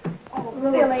kiss. Oh,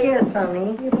 Little Billy. kiss,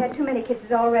 honey. You've had too many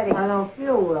kisses already. I don't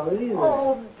feel well either.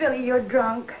 Oh, Billy, you're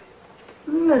drunk.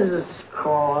 Mrs.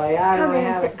 Coy, I Come only in,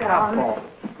 have a sit down. couple.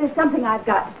 There's something I've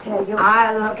got to tell you.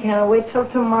 Can't I wait till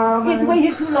tomorrow, honey? You've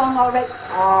waited too long already.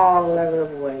 Oh, let her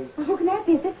wait. Well, who can that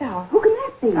be at this hour? Who can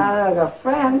that be? I got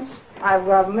friends. I've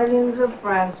got millions of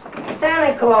friends.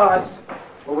 Santa Claus.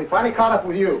 Well, we finally caught up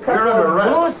with you. You're under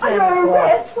arrest. Under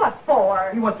arrest? What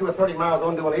for? You went through a 30 mile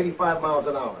zone doing 85 miles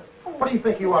an hour. What do you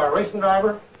think you are, a racing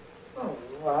driver? Oh,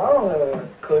 Well,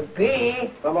 could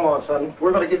be. Come on, son.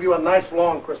 We're going to give you a nice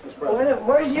long Christmas present.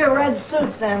 Where's your red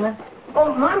suit, Santa?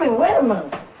 Oh, Mommy, wait a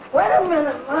minute. Wait a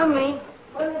minute, Mommy.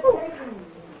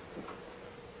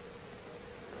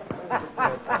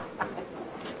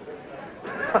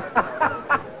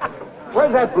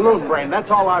 Where's that balloon brain? That's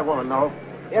all I want to know.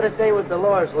 He had a day with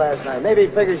Dolores last night. Maybe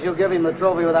he figures you'll give him the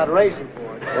trophy without racing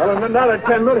for it. Well, in another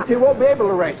 10 minutes, he won't be able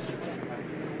to race.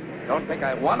 Don't think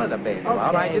I wanted to bail you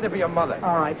out. I did it for your mother.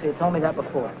 All right, so you told me that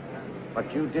before.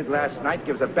 What you did last night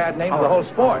gives a bad name to the whole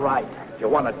sport. All right. If you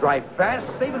want to drive fast,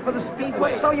 save it for the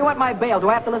speedway. So you want my bail? Do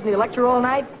I have to listen to your lecture all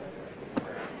night?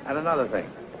 And another thing,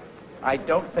 I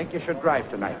don't think you should drive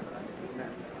tonight.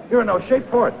 You're in no shape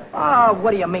for it. Oh,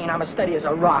 what do you mean? I'm as steady as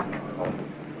a rock.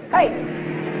 Hey!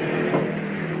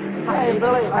 Hey,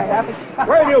 Billy. Hi, Happy.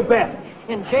 Where have you been?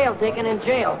 In jail, Deacon, in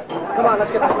jail. Come on,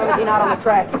 let's get this limousine out on the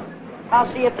track.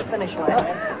 I'll see you at the finish line.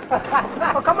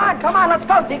 Well, come on, let's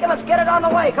go, Deacon. Let's get it on the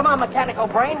way. Come on, mechanical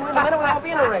brain. In a minute, we won't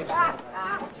be in a race. Let's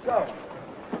go.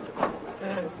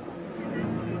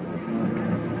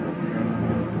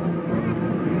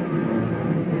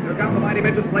 Here come the mighty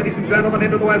midgets, ladies and gentlemen,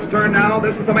 into the west turn now.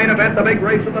 This is the main event, the big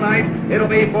race of the night. It'll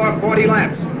be for 40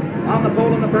 laps. On the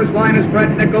pole in the first line is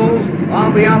Fred Nichols.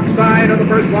 On the outside of the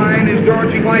first line is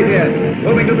Georgie Whitehead.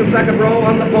 Moving to the second row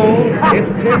on the pole, it's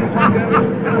Tim Hawkins.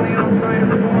 And on the outside of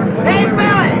the fourth pole, Hey,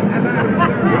 Billy! and back to the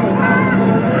third row on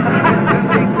the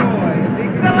pole,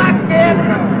 Good luck, kid.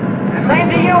 Same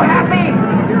to you, Happy.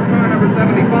 Here's car number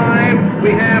 75.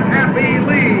 We have Happy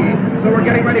Lee. So we're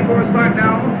getting ready for a start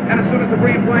now. And as soon as the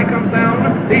green flag comes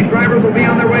down, these drivers will be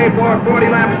on their way for 40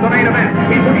 laps, the main event.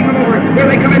 He's looking them over. Here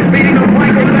they come in, speeding. The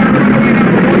flag goes down. They're going down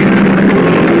for 40 laps.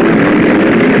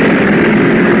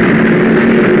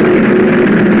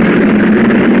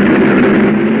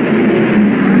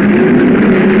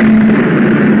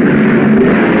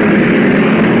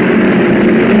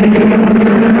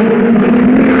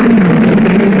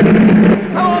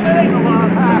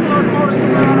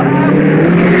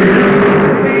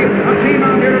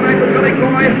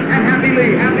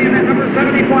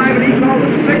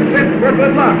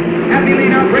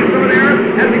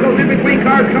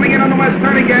 Coming in on the west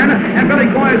turn again, and Billy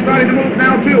Coy is starting to move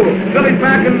now too. Billy's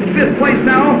back in fifth place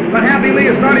now, but Happy Lee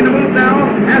is starting to move now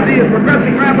as he is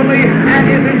progressing rapidly and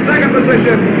is in second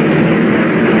position.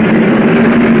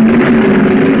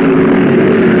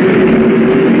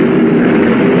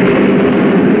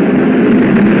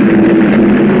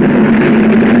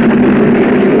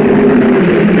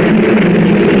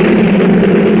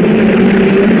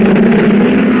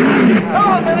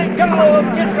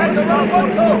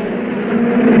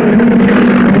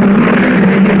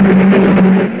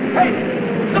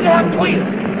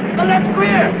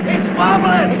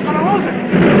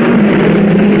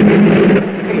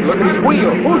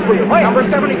 Number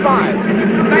 75.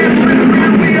 That's the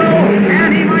rear wheel,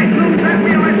 and he might lose that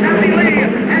wheel. It's Happy Lee,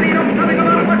 and he knows nothing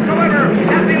about it whatsoever.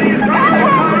 Happy Lee is driving the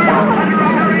car under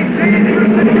a very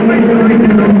dangerous situation.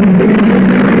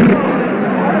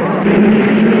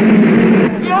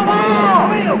 Come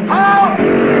on! Out!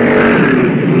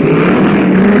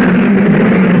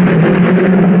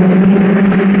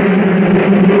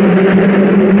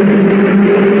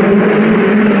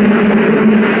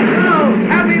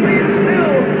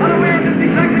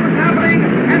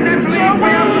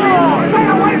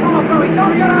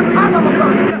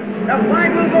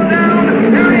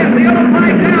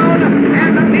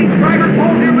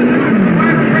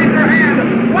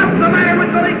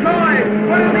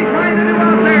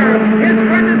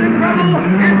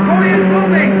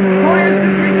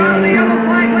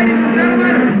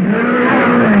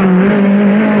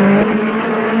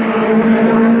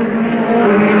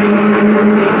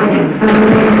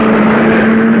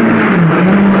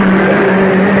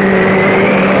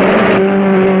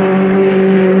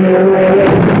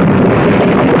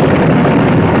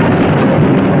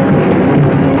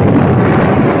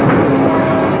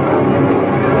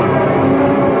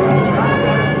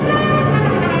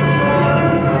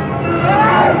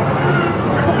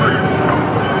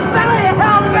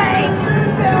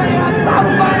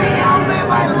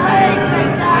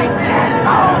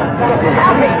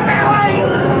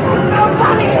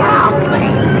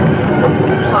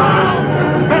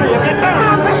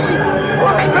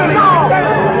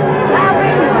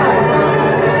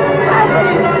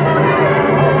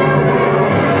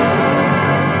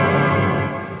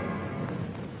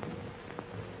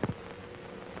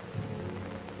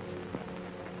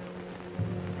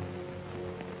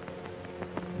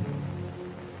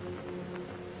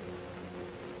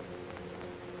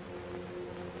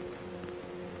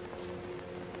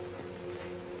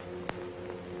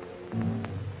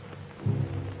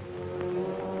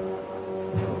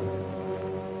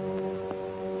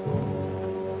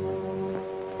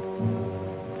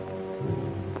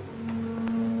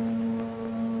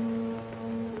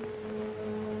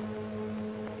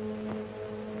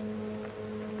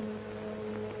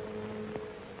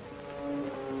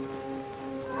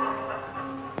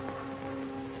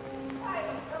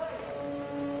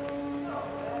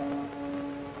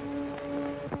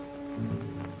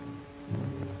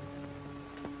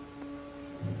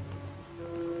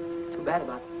 too bad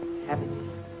about Happy.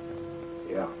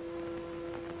 Yeah.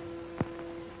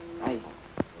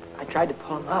 I tried to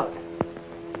pull him out.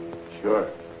 Sure.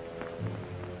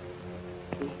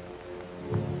 He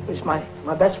was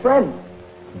my best friend.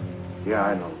 Yeah,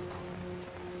 I know.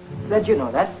 Glad you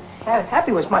know that.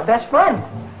 Happy was my best friend.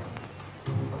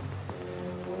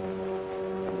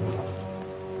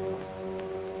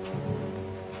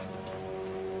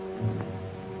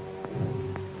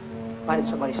 Why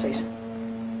didn't somebody say something?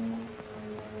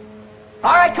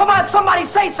 All right, come on, somebody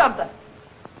say something.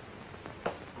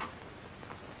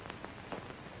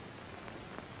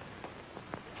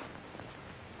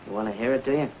 You want to hear it,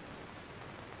 do you?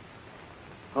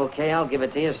 Okay, I'll give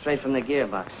it to you straight from the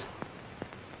gearbox.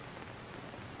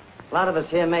 A lot of us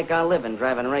here make our living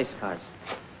driving race cars.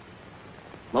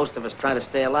 Most of us try to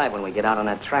stay alive when we get out on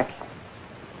that track.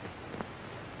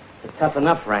 It's a tough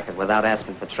enough racket without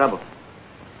asking for trouble.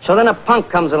 So then a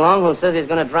punk comes along who says he's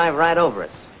going to drive right over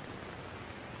us.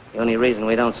 The only reason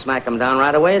we don't smack him down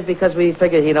right away is because we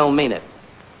figure he don't mean it.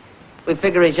 We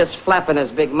figure he's just flapping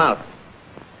his big mouth.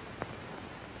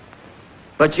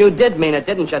 But you did mean it,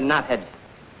 didn't you, knothead?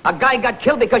 A guy got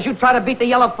killed because you tried to beat the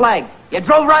yellow flag. You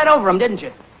drove right over him, didn't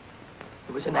you?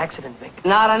 It was an accident, Vic.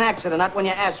 Not an accident, not when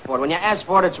you asked for it. When you asked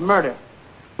for it, it's murder.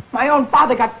 My own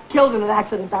father got killed in an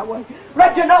accident that way.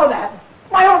 Red, you know that.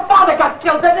 My own father got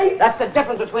killed, didn't he? That's the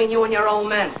difference between you and your old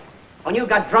man. When you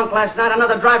got drunk last night,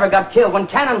 another driver got killed. When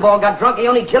Cannonball got drunk, he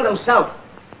only killed himself.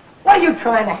 What are you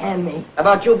trying to hand me?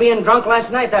 About you being drunk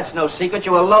last night, that's no secret.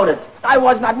 You were loaded. I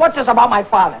was not. What's this about my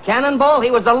father? Cannonball, he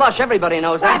was the lush. Everybody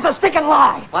knows that. That's a sticking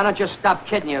lie. Why don't you stop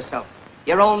kidding yourself?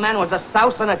 Your old man was a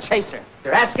souse and a chaser.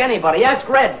 Ask anybody. Ask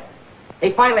Red.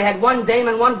 He finally had one dame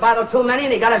and one bottle too many,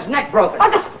 and he got his neck broken.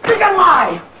 That's a sticking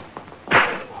lie.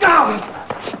 Go.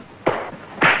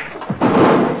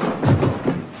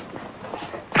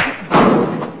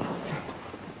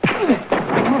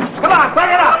 Come on, bring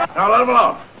it up. Now, let him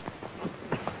alone.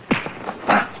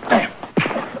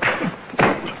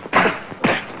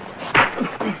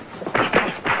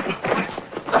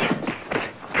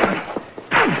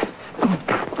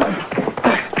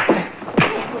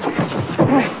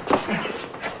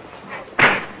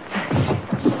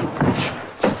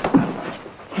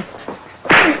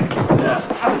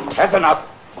 That's enough.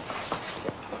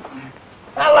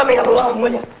 Now let me alone,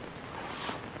 will you?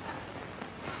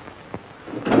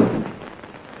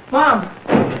 Mom!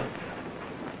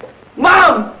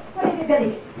 Mom! What is it,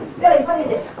 Billy? Billy, what is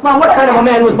it? Mom, what kind of a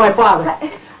man was my father?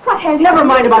 What has he... Never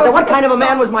mind about that. What kind of a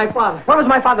man was my father? Where was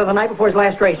my father the night before his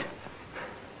last race?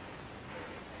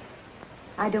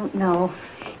 I don't know.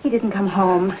 He didn't come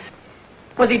home.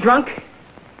 Was he drunk?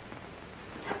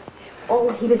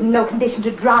 Oh, he was in no condition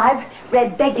to drive.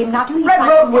 Red begged him not to. He Red tried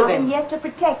rode to with stop him. Yes, to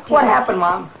protect him. What happened,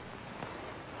 Mom?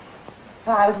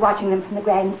 Well, I was watching them from the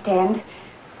grandstand.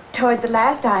 Toward the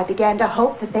last, I began to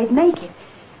hope that they'd make it.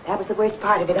 That was the worst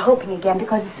part of it, hoping again,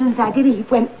 because as soon as I did, he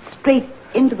went straight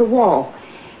into the wall.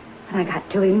 When I got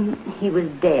to him, he was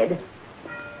dead.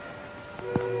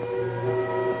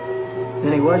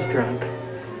 Then he was drunk.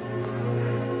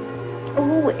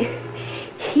 Oh,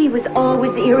 he was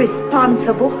always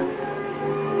irresponsible.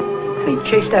 And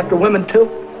he chased after women, too?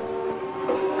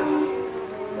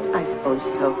 I suppose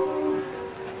so.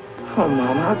 Oh,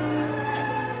 Mom,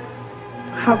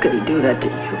 how could he do that to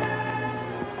you?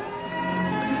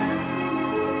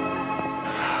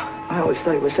 I always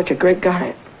thought he was such a great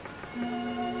guy.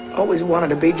 Always wanted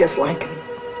to be just like him.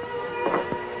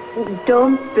 Oh,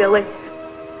 don't, Billy.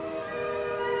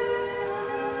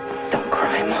 Don't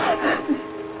cry, Mom.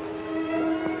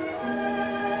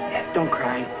 Yeah, don't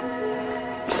cry.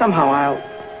 Somehow I'll...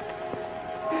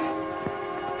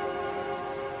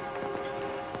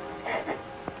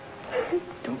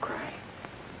 Don't cry.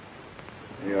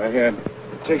 Yeah, here,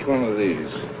 take one of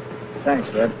these. Thanks,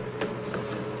 Red.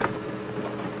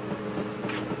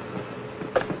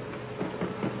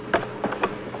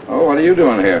 Oh, what are you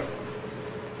doing here?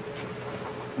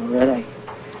 Well, Red, I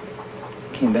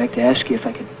came back to ask you if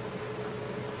I could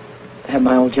have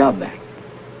my old job back.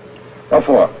 What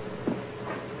for?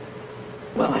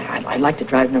 Well, I'd like to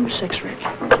drive number 6, Red.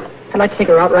 I'd like to take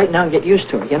her out right now and get used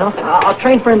to her, you know? I'll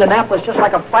train for Indianapolis just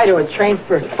like a fighter would train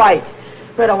for a fight.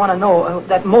 Red, I want to know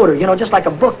that motor, you know, just like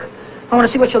a book. I want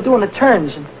to see what she'll do in the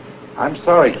turns. And... I'm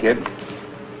sorry, kid.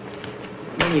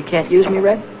 You mean you can't use me,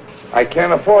 Red? I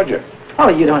can't afford you. Oh,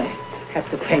 you don't have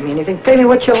to pay me anything. Pay me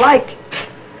what you like.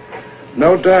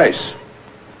 No dice.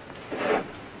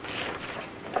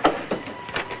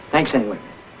 Thanks anyway.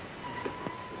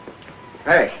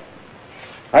 Hey,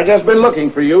 I just been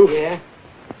looking for you. Yeah?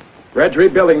 Red's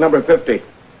rebuilding number 50.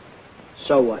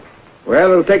 So what?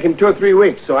 Well, it'll take him 2 or 3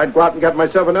 weeks, so I'd go out and get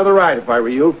myself another ride if I were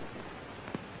you.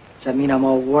 Does that mean I'm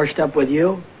all washed up with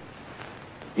you?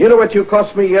 You know what you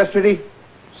cost me yesterday?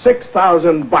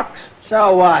 $6,000.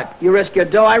 So what? You risk your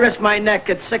dough, I risk my neck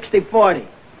at 60-40.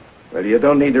 Well, you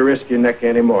don't need to risk your neck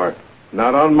anymore.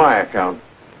 Not on my account.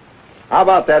 How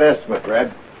about that estimate,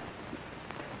 Red?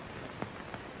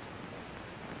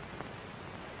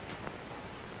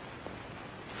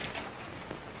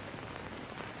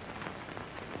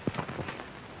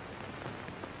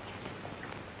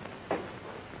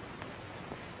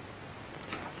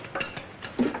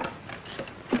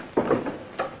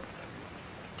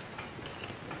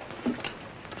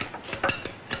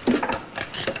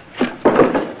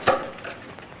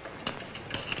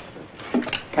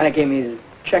 Kind of gave me the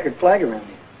checkered flag around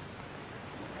here.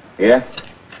 Yeah?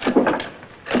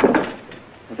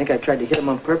 I think I tried to hit him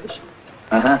on purpose.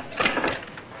 Uh-huh.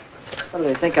 What do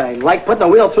they think? I like putting the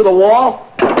wheel through the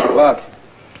wall? Look,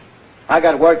 I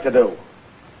got work to do.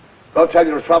 Go tell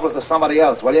your troubles to somebody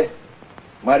else, will you?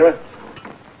 Murderer?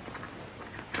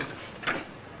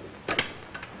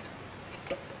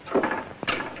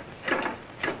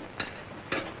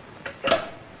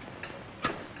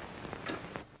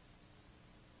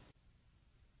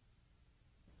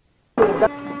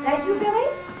 That you, Billy?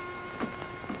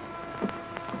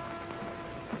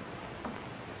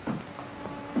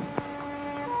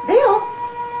 Bill?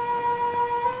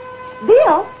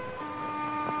 Bill?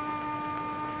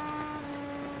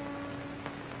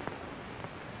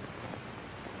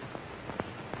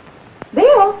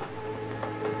 Bill?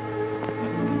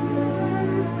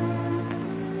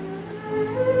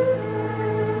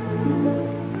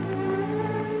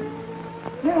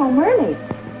 You're home early.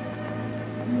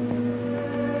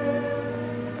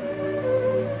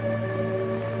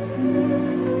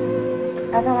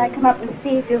 I thought I'd come up and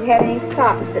see if you had any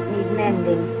socks that need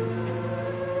mending.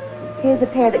 Here's a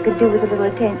pair that could do with a little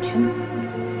attention.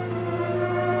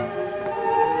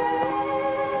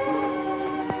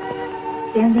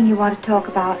 Is there anything you want to talk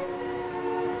about?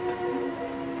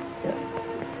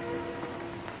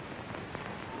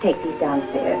 Take these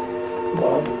downstairs.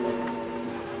 Mom.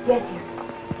 Yes, dear.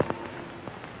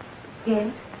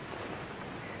 Yes?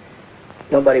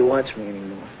 Nobody wants me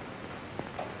anymore.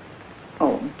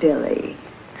 Oh, Billy.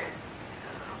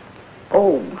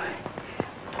 Oh,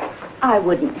 I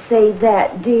wouldn't say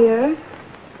that, dear.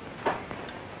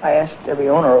 I asked every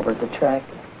owner over at the track.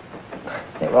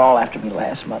 They were all after me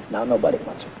last month. Now nobody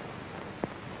wants me.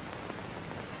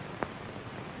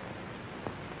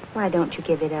 Why don't you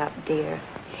give it up, dear?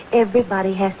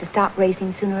 Everybody has to stop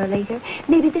racing sooner or later.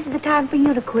 Maybe this is the time for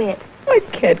you to quit. I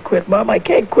can't quit, Mom. I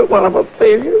can't quit while I'm a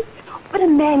failure. But a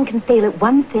man can fail at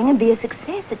one thing and be a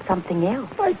success at something else.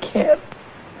 I can't.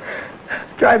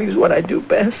 Driving's what I do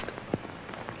best.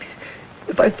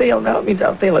 If I fail now, it means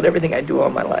I'll fail at everything I do all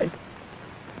my life.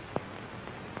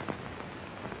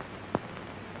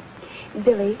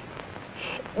 Billy,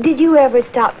 did you ever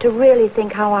stop to really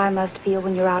think how I must feel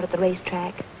when you're out at the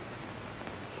racetrack?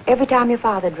 Every time your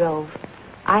father drove,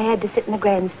 I had to sit in the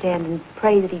grandstand and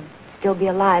pray that he'd still be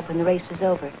alive when the race was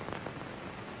over.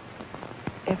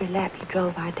 Every lap he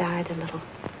drove, I died a little.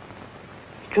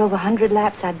 He drove 100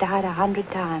 laps, I died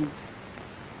 100 times.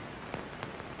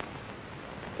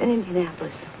 Then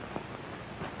Indianapolis.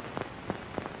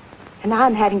 And now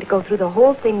I'm having to go through the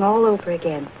whole thing all over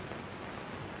again.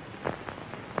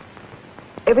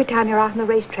 Every time you're out on the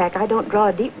racetrack, I don't draw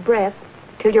a deep breath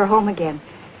till you're home again.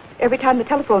 Every time the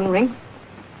telephone rings,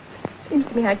 it seems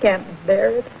to me I can't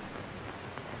bear it.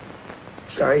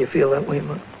 Sorry you feel that way,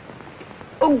 Mom.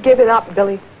 Oh, give it up,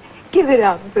 Billy. Give it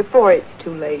up before it's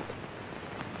too late.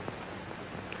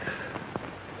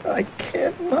 I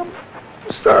can't, Mom.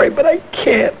 I'm sorry, but I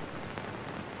can't.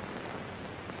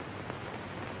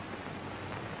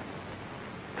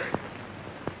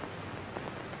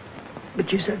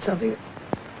 But you said something that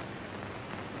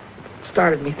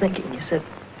started me thinking. You said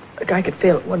a guy could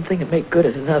fail at one thing and make good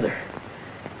at another.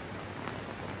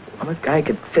 Well, a guy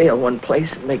could fail one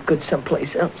place and make good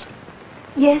someplace else.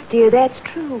 Yes, dear, that's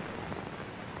true.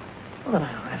 Well, then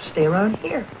I don't have to stay around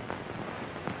here.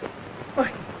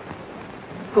 Why?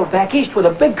 Go back east where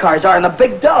the big cars are and the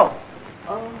big dough.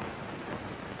 Oh.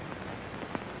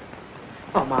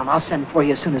 Oh, Mom, I'll send for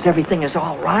you as soon as everything is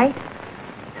all right.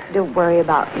 Don't worry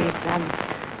about me, son.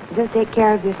 Just take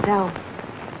care of yourself.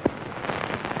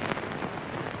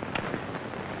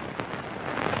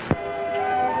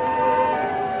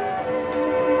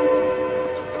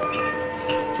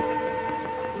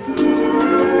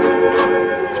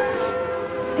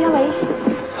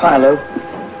 Hi, Lou.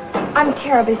 I'm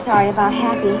terribly sorry about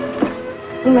Happy.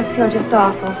 You must feel just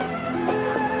awful.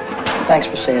 Thanks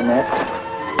for saying that.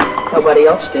 Nobody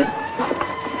else did.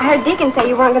 I heard Deacon say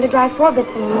you weren't going to drive 4-bits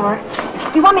anymore.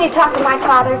 Do you want me to talk to my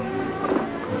father?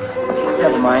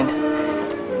 Never mind.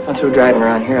 I'm through driving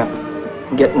around here.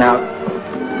 I'm getting out.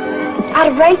 Out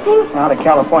of racing? Out of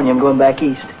California. I'm going back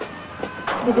east.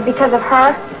 Is it because of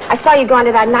her? I saw you going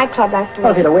to that nightclub last week.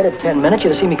 Well, if you'd have waited 10 minutes,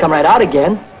 you'd have seen me come right out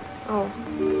again. Oh.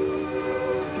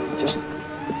 Just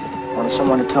wanted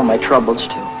someone to tell my troubles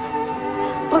to.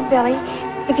 Look, Billy,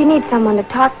 if you need someone to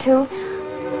talk to...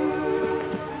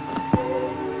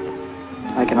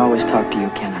 I can always talk to you,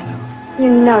 can I? You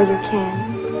know you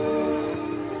can.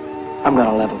 I'm going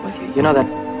to level with you. You know that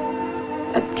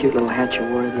cute little hat you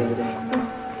wore the other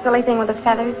day? Silly thing with the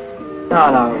feathers?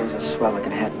 No, it was a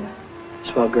swell-looking hat. And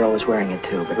a swell girl was wearing it,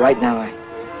 too. But right now, I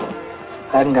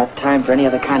haven't got time for any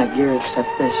other kind of gear except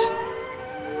this.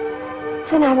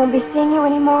 Then I won't be seeing you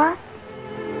anymore?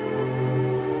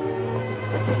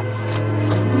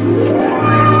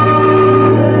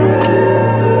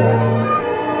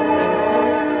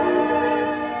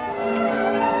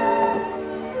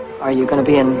 Are you going to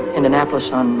be in Indianapolis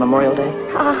on Memorial Day?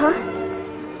 Uh-huh.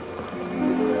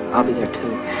 I'll be there,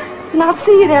 too. And I'll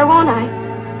see you there, won't I?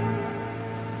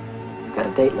 Got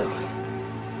a date, Lou.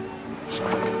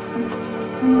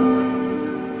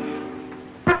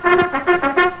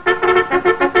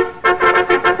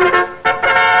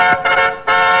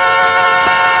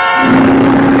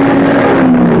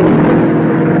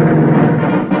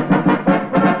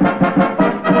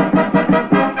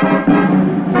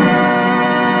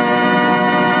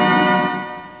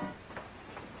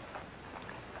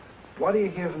 What do you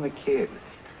hear from the kid?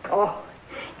 Oh,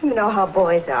 you know how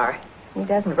boys are. He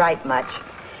doesn't write much.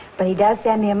 But he does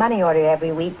send me a money order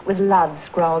every week with love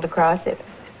scrawled across it.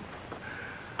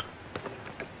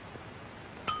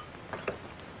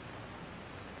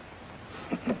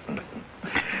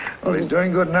 Well, he's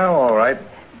doing good now, all right.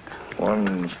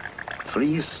 Won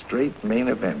 3 straight main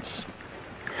events.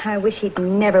 I wish he'd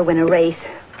never win a race.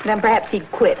 Then perhaps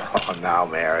he'd quit. Oh, now,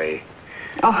 Mary.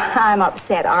 Oh, I'm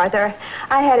upset, Arthur.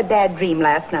 I had a bad dream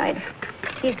last night.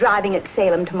 He's driving at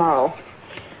Salem tomorrow.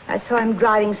 I saw him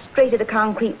driving straight at the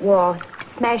concrete wall,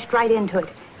 smashed right into it,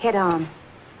 head on.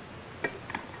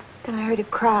 Then I heard him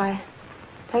cry,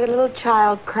 like a little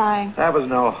child crying. That was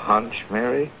no hunch,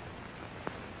 Mary.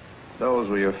 Those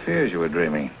were your fears you were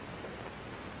dreaming.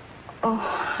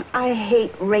 Oh, I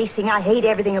hate racing. I hate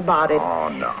everything about it. Oh,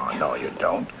 no, you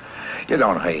don't. You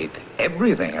don't hate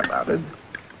everything about it.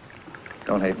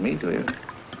 Don't hate me, do you?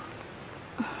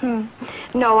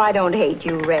 No, I don't hate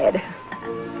you, Red.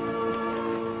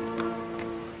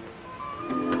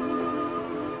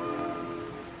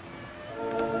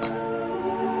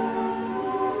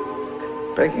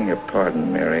 Begging your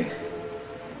pardon, Mary,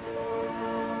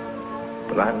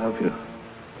 but I love you.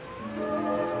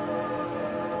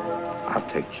 I'll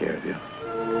take care of you.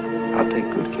 I'll take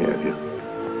good care of you.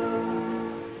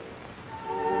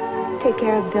 Take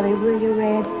care of Billy, will you,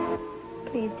 Red?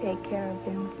 Please take care of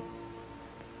him.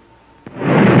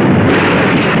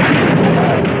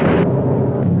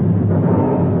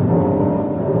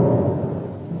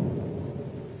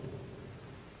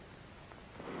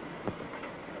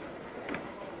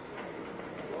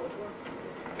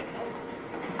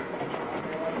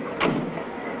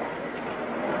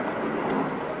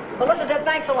 Melissa said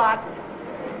thanks a lot.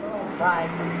 Bye.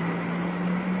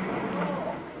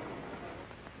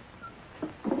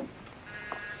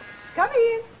 Come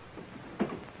in.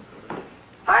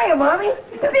 Hiya, Mommy.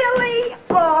 Billy!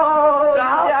 Oh,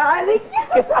 darling.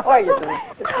 How are you, Billy?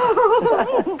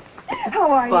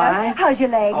 How are you? Fine. How's your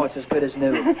leg? Oh, it's as good as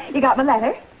new. You got my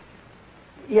letter?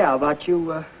 Yeah, about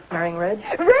you marrying Red?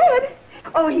 Red?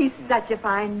 Oh, he's such a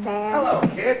fine man. Hello,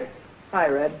 kid. Hi,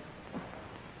 Red.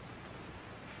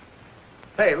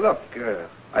 Hey, look,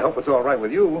 I hope it's all right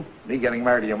with you, me getting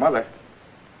married to your mother.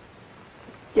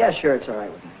 Yeah, sure, it's all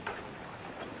right with me.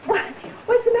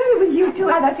 What's the matter with you two?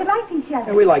 I thought you liked each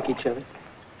other. Yeah, we like each other.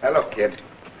 Hey, look, kid.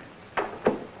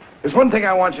 There's one thing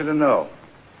I want you to know.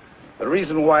 The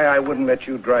reason why I wouldn't let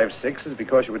you drive 6 is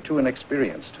because you were too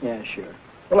inexperienced. Yeah, sure.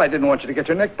 Well, I didn't want you to get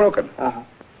your neck broken. Uh-huh.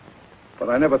 But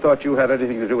I never thought you had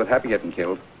anything to do with Happy getting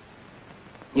killed.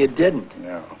 You didn't?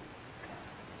 No.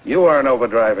 You weren't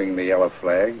overdriving the yellow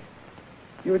flag.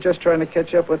 You were just trying to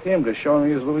catch up with him to show him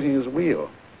he was losing his wheel.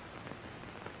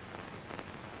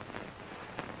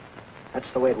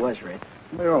 That's the way it was, Red.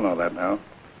 We all know that now.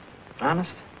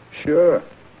 Honest? Sure.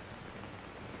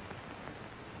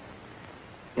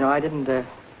 You know, I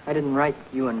didn't write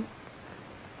you and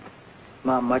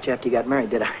Mom much after you got married,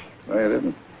 did I? No, you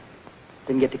didn't.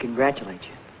 Didn't get to congratulate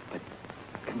you. But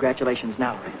congratulations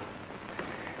now, Red.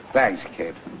 Thanks,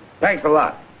 kid. Thanks a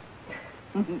lot.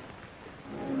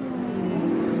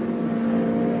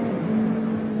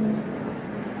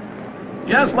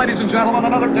 Yes, ladies and gentlemen,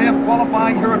 another day of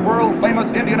qualifying here at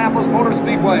world-famous Indianapolis Motor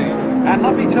Speedway. And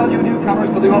let me tell you,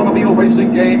 newcomers to the automobile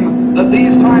racing game, that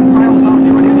these time trials out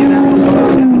here in Indianapolis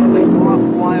are infinitely rough,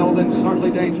 wild, and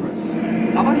certainly dangerous.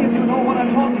 Now, many of you know what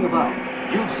I'm talking about.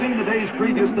 You've seen the days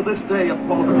previous to this day of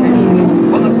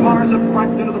qualification, when the cars have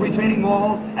cracked into the retaining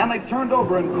wall, and they've turned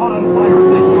over and caught on fire as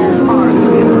they drove cars to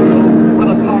the infield, with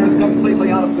the cars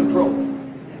completely out of control.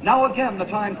 Now again, the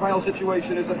time trial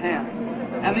situation is at hand.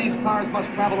 And these cars must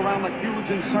travel around the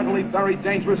huge and certainly very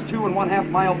dangerous 2.5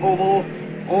 mile oval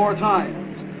 4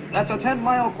 times. That's a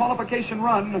 10-mile qualification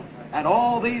run, and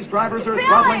all these drivers are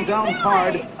throttling down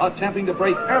hard, attempting to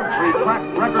break every track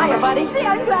record. Hiya, buddy. See,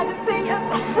 I'm glad to see you.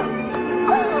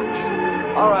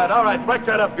 All right. Break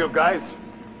that up, you guys.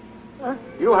 Huh?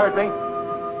 You heard me.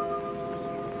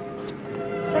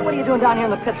 Say, what are you doing down here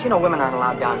in the pits? You know women aren't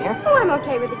allowed down here. Oh, I'm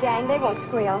okay with the gang. They won't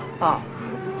squeal. Oh.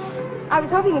 I was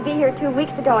hoping to be here 2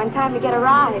 weeks ago in time to get a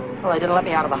ride. Well, they didn't let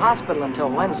me out of the hospital until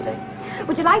Wednesday.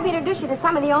 Would you like me to introduce you to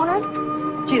some of the owners?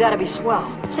 Gee, that'd be swell.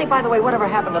 Say, by the way, whatever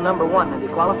happened to number 1? Have you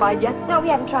qualified yet? No, we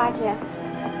haven't tried yet.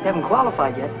 You haven't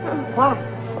qualified yet? Why?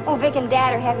 Oh, Vic and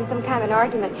Dad are having some kind of an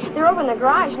argument. They're over in the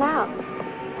garage now.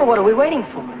 Well, what are we waiting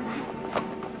for?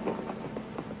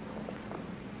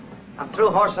 I'm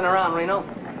through horsing around, Reno.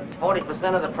 It's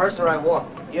 40% of the purse or I walk.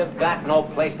 You've got no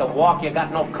place to walk. You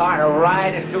got no car to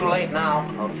ride. It's too late now.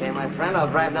 Okay, my friend,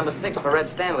 I'll drive number 6 for Red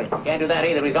Stanley. Can't do that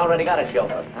either. He's already got a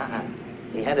chauffeur.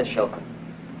 He had a chauffeur.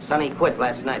 Sonny quit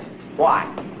last night. Why?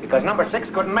 Because number 6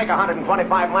 couldn't make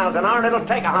 125 miles an hour, and it'll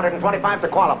take 125 to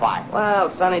qualify. Well,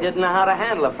 Sonny didn't know how to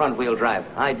handle a front-wheel drive.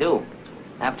 I do.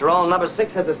 After all, number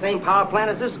 6 has the same power plant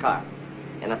as this car.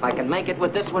 And if I can make it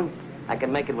with this one, I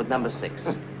can make it with number 6.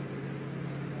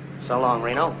 So long,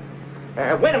 Reno.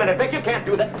 Wait a minute, Vic. You can't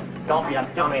do that. Don't be a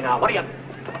dummy now. What are you...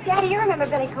 Daddy, you remember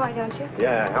Billy Coy, don't you?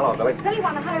 Yeah, hello, Billy. Billy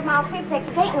won the 100-mile sweepstakes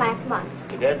at Dayton last month.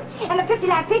 You did? And the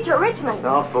 50-lap feature at Richmond.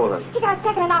 No fooling. He got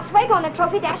second in Oswego in the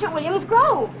trophy dash at Williams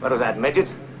Grove. What is that, midgets?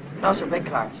 No, sir, big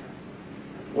cars.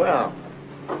 Well,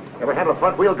 ever handle a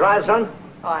front-wheel drive, son?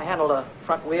 Oh, I handled a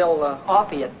front wheel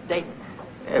offie at Dayton.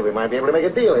 Hey, we might be able to make a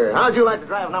deal here. How'd you like to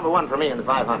drive number 1 for me in the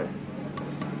 500?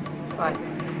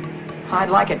 I'd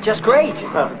like it just great.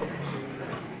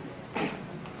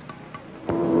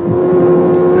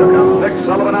 Dick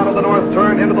Sullivan out of the north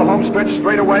turn into the home stretch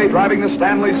straight away, driving the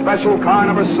Stanley Special car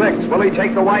number 6. Will he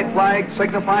take the white flag,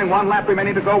 signifying 1 lap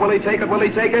remaining to go? Will he take it? Will he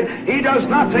take it? He does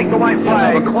not take the white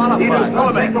flag. He does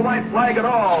not take the white flag at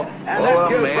all. And that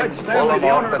gives Red Stanley, the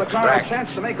owner of the car, a chance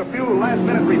to make a few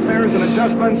last-minute repairs and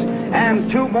adjustments,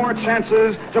 and 2 more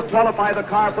chances to qualify the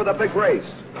car for the big race.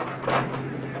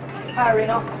 Hi,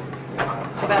 Reno.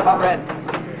 Too bad about Red.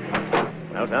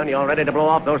 Well, son, you all ready to blow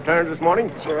off those turns this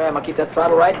morning? Sure am. I'll keep that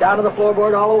throttle right down to the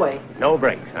floorboard all the way. No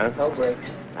brakes, huh? No brakes.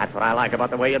 That's what I like about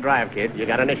the way you drive, kid. You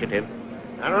got initiative.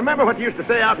 I remember what you used to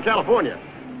say out in California.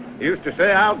 You used to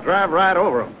say, I'll drive right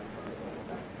over them.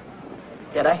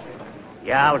 Did I?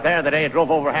 Yeah, I was there the day you drove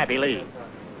over Happy Lee.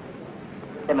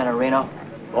 Wait a minute, Reno.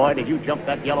 Boy, did you jump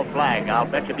that yellow flag. I'll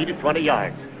bet you beat it 20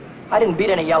 yards. I didn't beat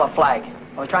any yellow flag.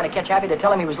 I was trying to catch Happy to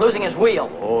tell him he was losing his wheel.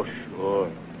 Oh,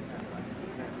 sure.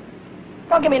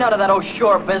 Don't give me none of that oh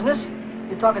sure business.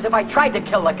 You talk as if I tried to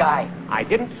kill the guy. I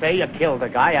didn't say you killed the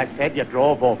guy. I said you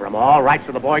drove over him. All right,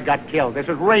 so the boy got killed. This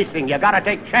is racing. You gotta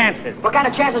take chances. What kind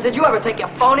of chances did you ever take, you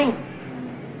phony?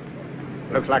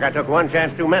 Looks like I took 1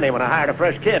 chance too many when I hired a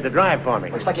fresh kid to drive for me.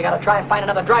 Looks like you gotta try and find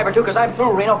another driver, too, because I'm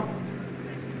through, Reno.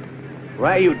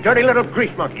 Why, you dirty little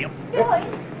grease monkey. Billy?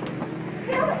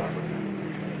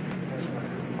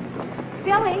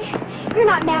 Billy, you're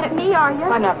not mad at me, are you?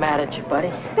 I'm not mad at you, buddy.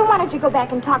 Then why don't you go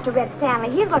back and talk to Red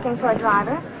Stanley? He's looking for a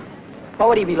driver. What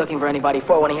would he be looking for anybody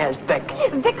for when he has Vic?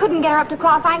 Vic couldn't get her up to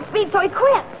qualifying speed, so he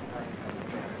quit.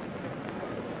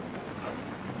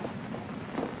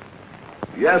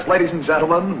 Yes, ladies and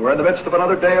gentlemen, we're in the midst of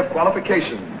another day of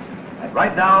qualifications. And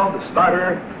right now, the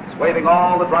starter is waving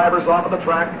all the drivers onto the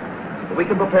track so we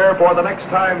can prepare for the next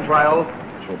time trial,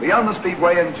 which will be on the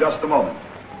speedway in just a moment.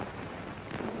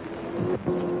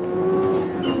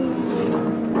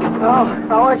 Oh,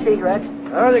 how is he, Red?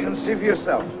 Oh, you can see for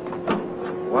yourself.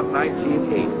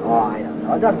 119.8. Oh, I don't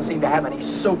know. It doesn't seem to have any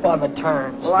soup on the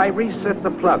turns. Well, I reset the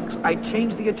plugs. I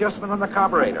changed the adjustment on the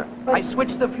carburetor. I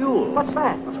switched the fuel. What's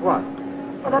that? What's what?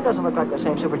 Well, that doesn't look like the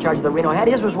same supercharger that Reno had.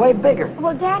 His was way bigger.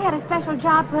 Well, Dad had a special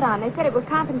job put on. They said it would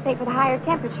compensate for the higher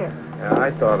temperature. Yeah, I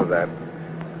thought of that.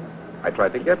 I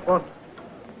tried to get one.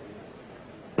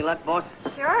 Good luck, boss.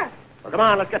 Sure. Well, come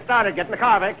on, let's get started. Get in the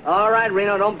car, Vic. All right,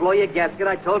 Reno, don't blow your gasket.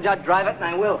 I told you I'd drive it, and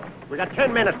I will. We got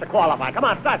 10 minutes to qualify. Come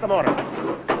on, start the motor.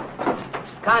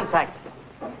 Contact.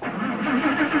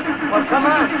 Well, come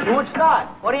on. It won't start.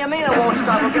 What do you mean it won't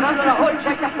start? We'll get under the hood,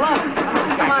 check the plug.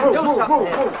 Come on, do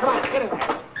something. Move. Come on, get in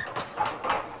there.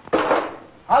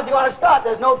 How'd you want to start?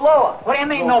 There's no blower. What do you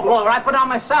mean, no blower? I put on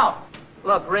myself.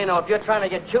 Look, Reno, if you're trying to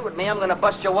get cute with me, I'm going to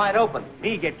bust you wide open.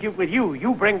 Me get cute with you.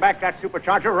 You bring back that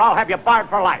supercharger or I'll have you barred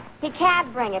for life. He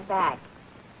can't bring it back.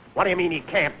 What do you mean he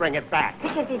can't bring it back?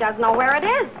 Because he doesn't know where it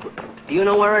is. Do you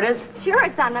know where it is? Sure,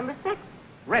 it's on number 6.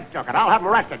 Red took it. I'll have him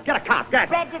arrested. Get a cop. Get.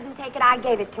 Red didn't take it. I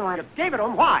gave it to him. You gave it to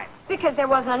him? Why? Because there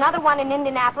wasn't another one in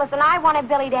Indianapolis, and I wanted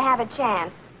Billy to have a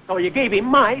chance. So you gave him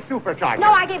my supercharger?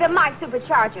 No, I gave him my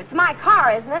supercharger. It's my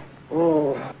car, isn't it?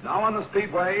 Oh. Now on the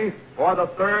speedway, for the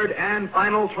third and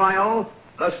final trial,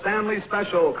 the Stanley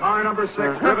Special, car number 6,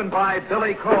 driven by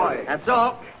Billy Coy. That's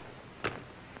all.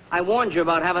 I warned you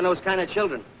about having those kind of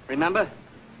children. Remember?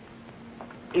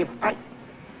 If I... Now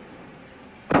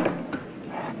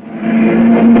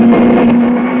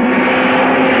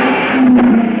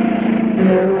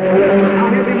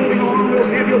he'll be moving along. We'll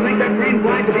see if he'll take that green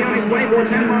flag to be on his way for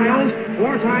 10 miles.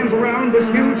 4 times around this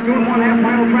huge 2 1/2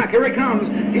 mile track. Here he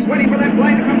comes. He's waiting for that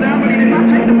flag to come down, but he did not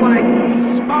take the flag.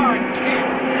 Smart kid.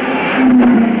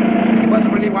 He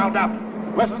wasn't really wound up.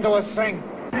 Listen to us sing.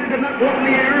 Did not go up in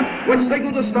the air, which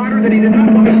signaled the starter that he did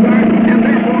not want to start, and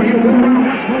therefore he'll go around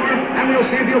once more, and we'll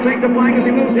see if he'll take the flag as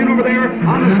he moves in over there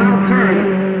on the south turn.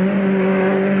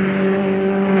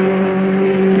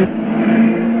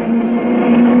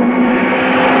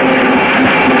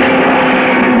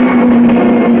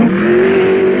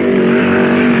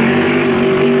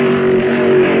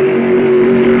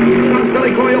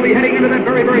 Billy Coy will be heading into that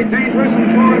very, very dangerous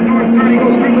and forward north turn. He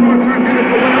goes through the north turn, headed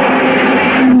for well.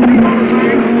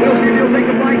 We'll see if he'll take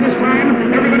the flag this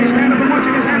time. Everybody stand up and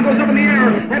watching. His hand goes up in the air.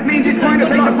 That means he's going to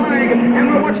take the flag. And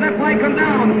we'll watch that flag come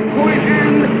down. Coy's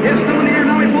hand is still in the air.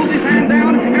 Now he pulls his hand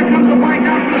down. Here comes the flag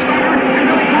down from the starter. And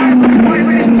Billy Coy is looking by,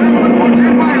 ladies and gentlemen, for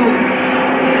 10 miles.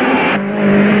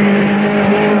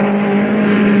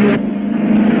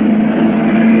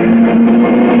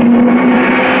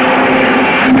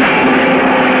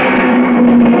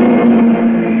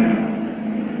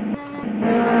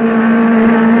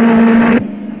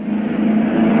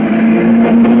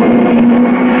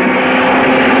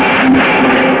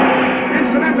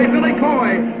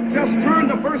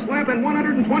 And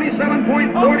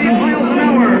 127.40 miles an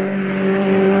hour.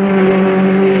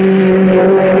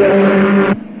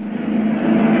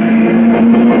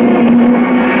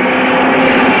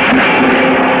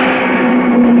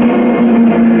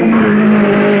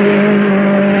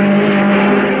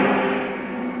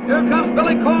 Here comes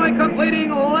Billy Coy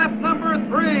completing lap number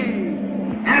 3.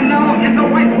 And now, if the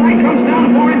white flag comes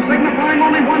down for him, signifying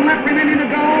only 1 lap remaining to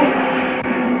go.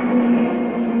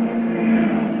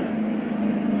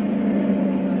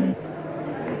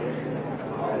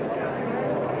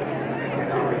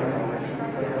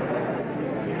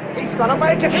 Gonna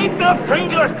make it. Keep the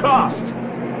fingers crossed.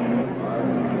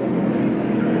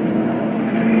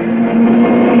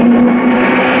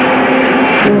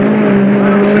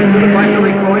 By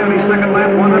Billy Coy on his second lap,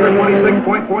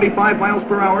 126.45 miles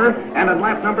per hour, and at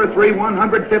lap number 3,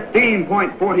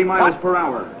 115.40 miles per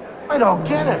hour. I don't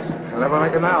get it. I'll never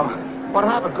make it now. What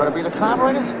happened? Could it be the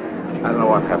carburetors? I don't know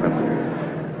what happened.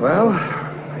 Well,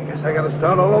 I guess I gotta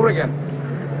start all over again.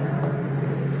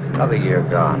 Another year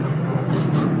gone.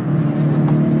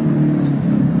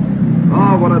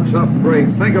 Oh, what a tough break.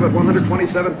 Think of it,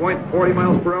 127.40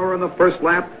 miles per hour on the first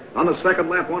lap. On the second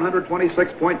lap,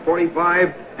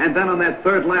 126.45. And then on that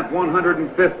third lap,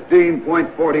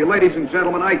 115.40. Ladies and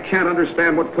gentlemen, I can't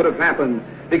understand what could have happened.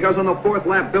 Because on the fourth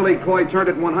lap, Billy Coy turned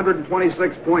at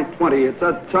 126.20. It's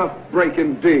a tough break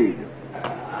indeed.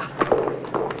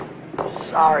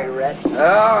 Sorry, Red.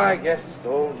 Oh, I guess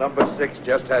old number 6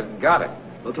 just hasn't got it.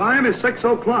 The time is 6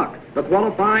 o'clock. The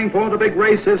qualifying for the big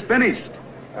race is finished.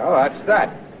 Oh, that's that.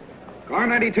 Car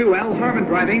 92, Al Harmon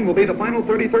driving, will be the final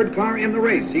 33rd car in the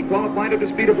race. He qualified at a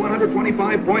speed of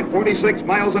 125.46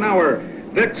 miles an hour.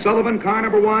 Vic Sullivan, car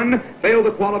number 1, failed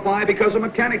to qualify because of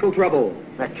mechanical trouble.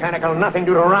 Mechanical nothing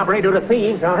due to robbery, due to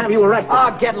thieves. I'll have you arrested.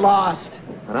 Oh, get lost.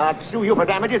 And I'll sue you for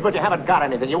damages, but you haven't got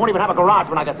anything. You won't even have a garage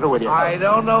when I get through with you. I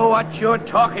don't know what you're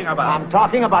talking about. I'm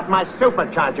talking about my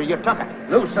supercharger. You took it.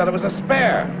 Lou said it was a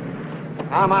spare.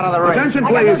 I'm out of the race. Attention,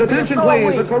 please. Attention,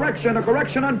 please. A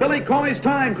correction on Billy Coy's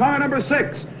time. Car number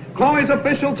 6. Coy's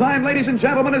official time, ladies and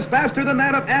gentlemen, is faster than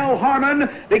that of Al Harmon.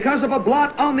 Because of a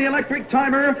blot on the electric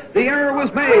timer, the error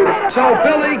was made. So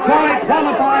Billy Coy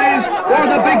qualifies for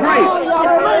the big race. Oh, you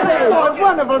made it. Oh,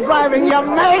 wonderful driving. You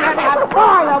made it.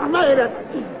 You made it.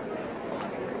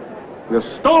 You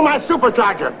stole my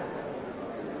supercharger.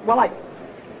 Well, I...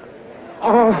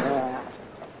 Oh.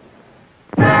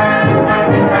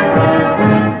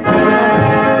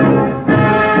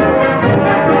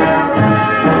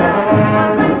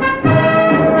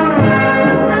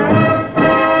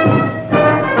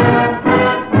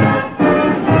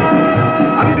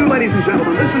 Ladies and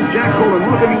gentlemen, this is Jack Colin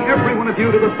welcoming every one of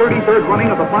you to the 33rd running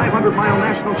of the 500-mile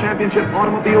National Championship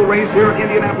Automobile Race here in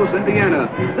Indianapolis, Indiana.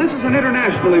 This is an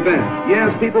international event.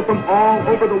 Yes, people from all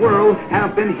over the world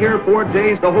have been here for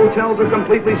days. The hotels are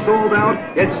completely sold out.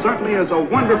 It certainly is a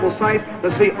wonderful sight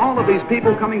to see all of these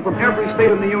people coming from every state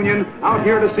in the Union out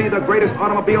here to see the greatest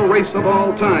automobile race of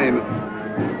all time.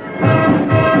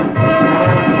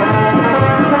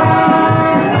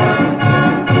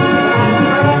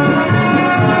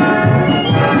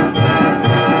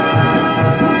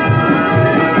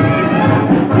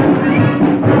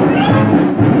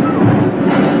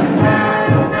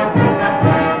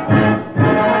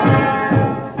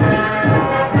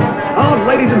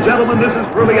 Gentlemen, this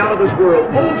is really out of this world.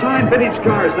 Old-time vintage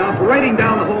cars now parading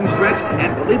down the home stretch,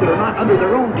 and believe it or not, under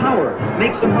their own power.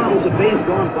 Makes and models of days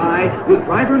gone by, with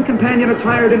driver and companion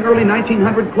attired in early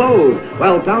 1900 clothes.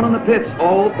 While down on the pits,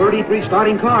 all 33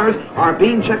 starting cars are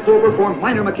being checked over for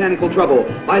minor mechanical trouble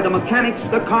by the mechanics,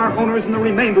 the car owners, and the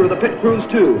remainder of the pit crews,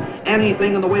 too.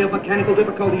 Anything in the way of mechanical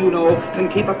difficulty, you know, can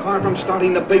keep a car from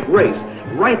starting the big race.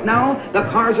 Right now, the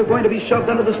cars are going to be shoved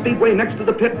under the speedway next to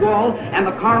the pit wall, and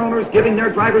the car owners giving their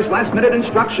drivers last-minute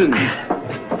instructions.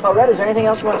 Oh, Red, is there anything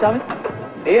else you want to tell me?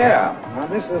 Yeah. Now,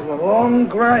 this is a long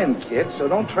grind, kid, so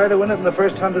don't try to win it in the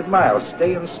first 100 miles.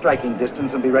 Stay in striking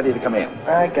distance and be ready to come in.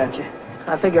 I got you.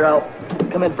 I figure I'll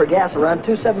come in for gas around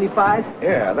 275.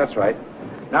 Yeah, that's right.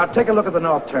 Now, take a look at the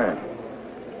north turn.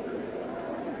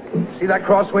 See that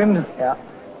crosswind? Yeah.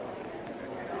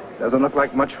 Doesn't look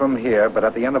like much from here, but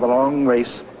at the end of a long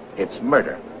race, it's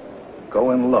murder. Go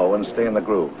in low and stay in the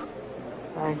groove.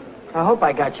 I hope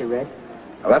I got you, Red.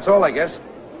 Well, that's all, I guess.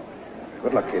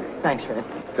 Good luck, kid. Thanks, Red.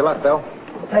 Good luck, Bill.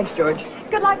 Thanks, George.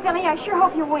 Good luck, Billy. I sure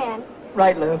hope you win.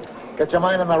 Right, Lou. Get your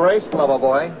mind on the race, lover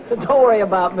boy. Don't worry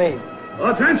about me.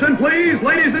 Attention, please,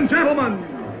 ladies and gentlemen.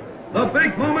 The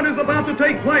big moment is about to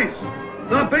take place.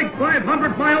 The big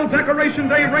 500-mile Decoration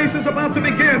Day race is about to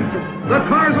begin. The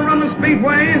cars are on the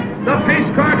speedway. The pace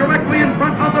car directly in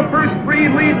front of the first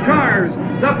three lead cars.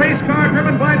 The pace car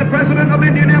driven by the president of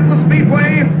Indianapolis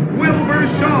Speedway, Wilbur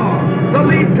Shaw. The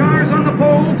lead cars on the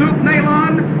pole, Duke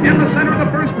Nalon. In the center of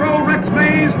the first row, Rex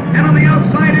Mays. And on the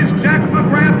outside is Jack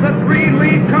McGrath, the three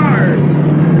lead cars.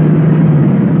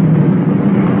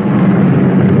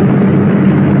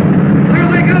 There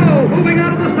they go, moving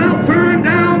out of the south turn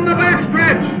down the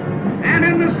backstretch. And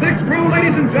in the sixth row,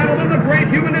 ladies and gentlemen, the great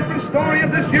human interest story of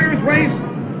this year's race,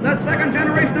 the second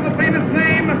generation of a famous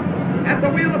name, at the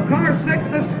wheel of car 6,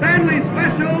 the Stanley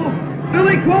Special,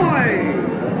 Billy Coy.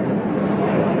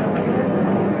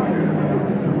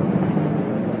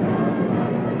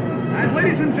 And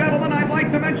ladies and gentlemen, I'd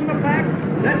like to mention the fact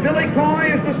that Billy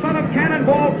Coy is the son of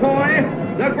Cannonball Coy,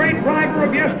 the great driver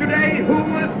of yesterday who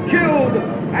was killed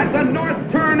at the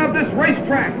north turn of this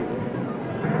racetrack.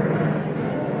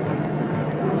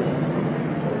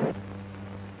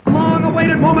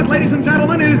 Awaited moment, ladies and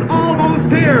gentlemen, is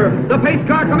almost here. The pace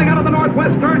car coming out of the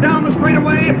northwest turn down the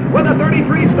straightaway with the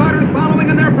 33 starters following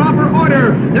in their proper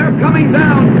order. They're coming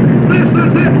down. This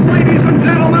is it, ladies and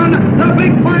gentlemen. The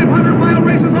big 500-mile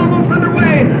race is almost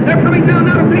underway. They're coming down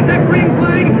now to take that green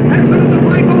flag. As soon as the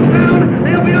flag goes down,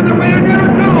 they'll be on their way. And there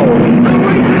it goes. The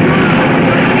race is on.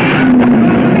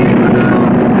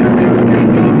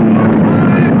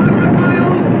 500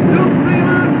 miles. Duke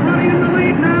Nalon running in the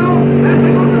lead now as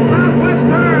they go to the southwest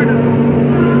turn.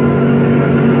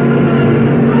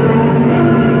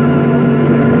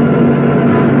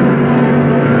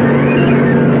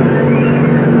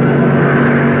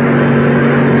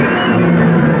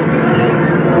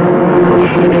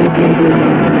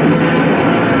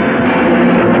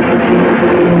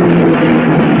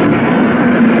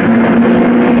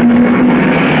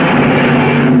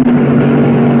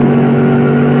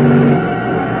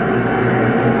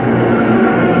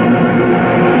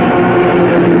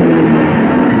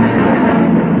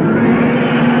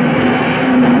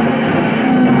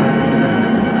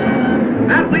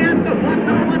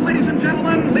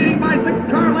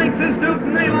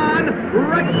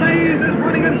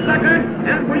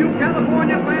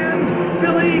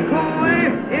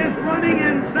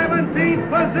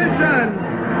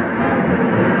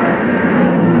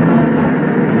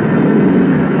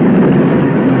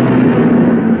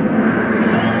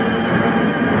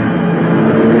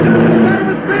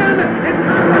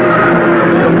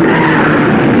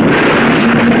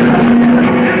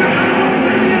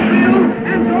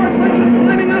 And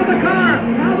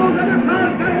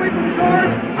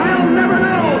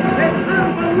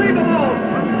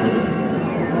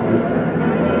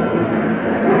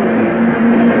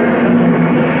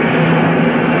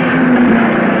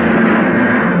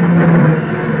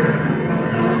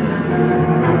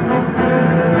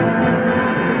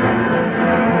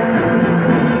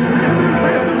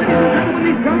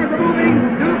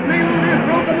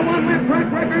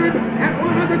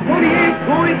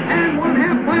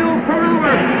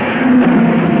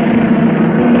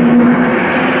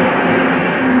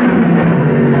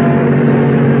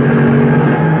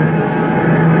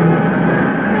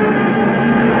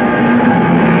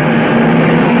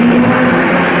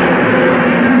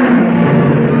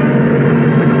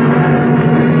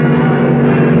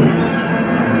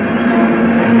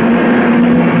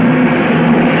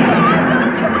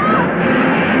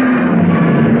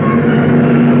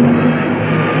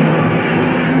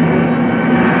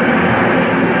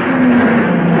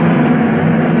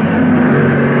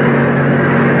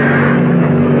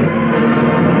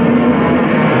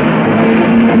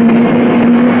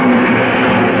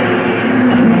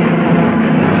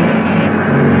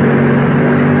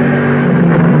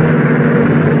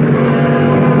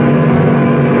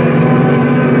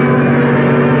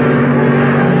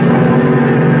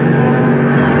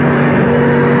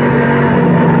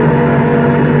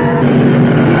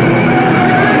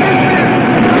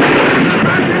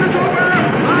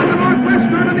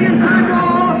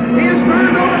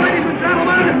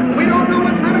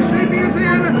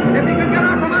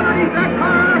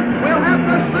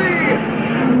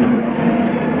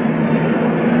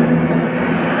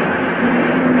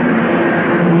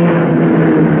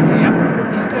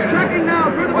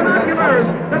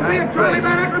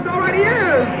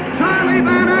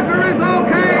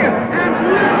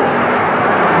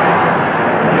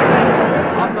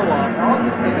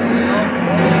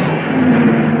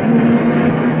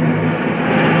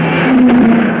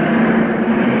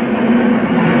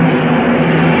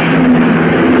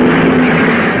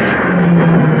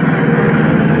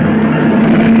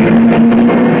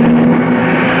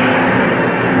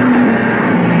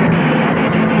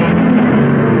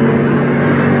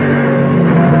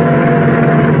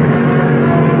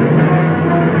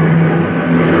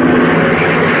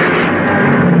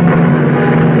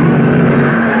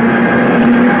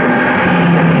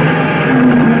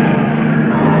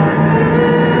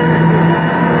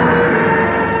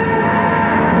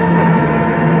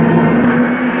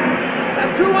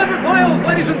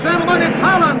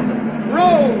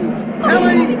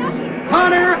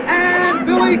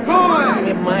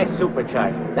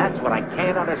supercharged. That's what I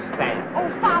can't understand. Oh,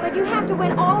 Father, do you have to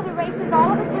win all the races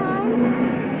all the time?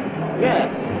 Yeah.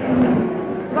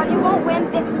 Well, you won't win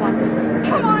this one.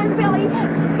 Come on, Billy.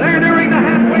 They're nearing the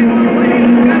halfway mark, ladies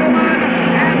and gentlemen.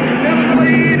 And still in the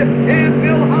lead is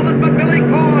Bill Holland, but Billy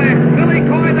Coy. Billy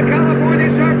Coy, the California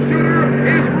sharpshooter,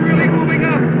 is really moving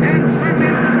up and certainly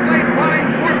displayed fine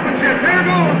sportsmanship. There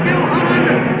goes Bill Holland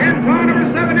in car number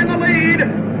 7 in the lead.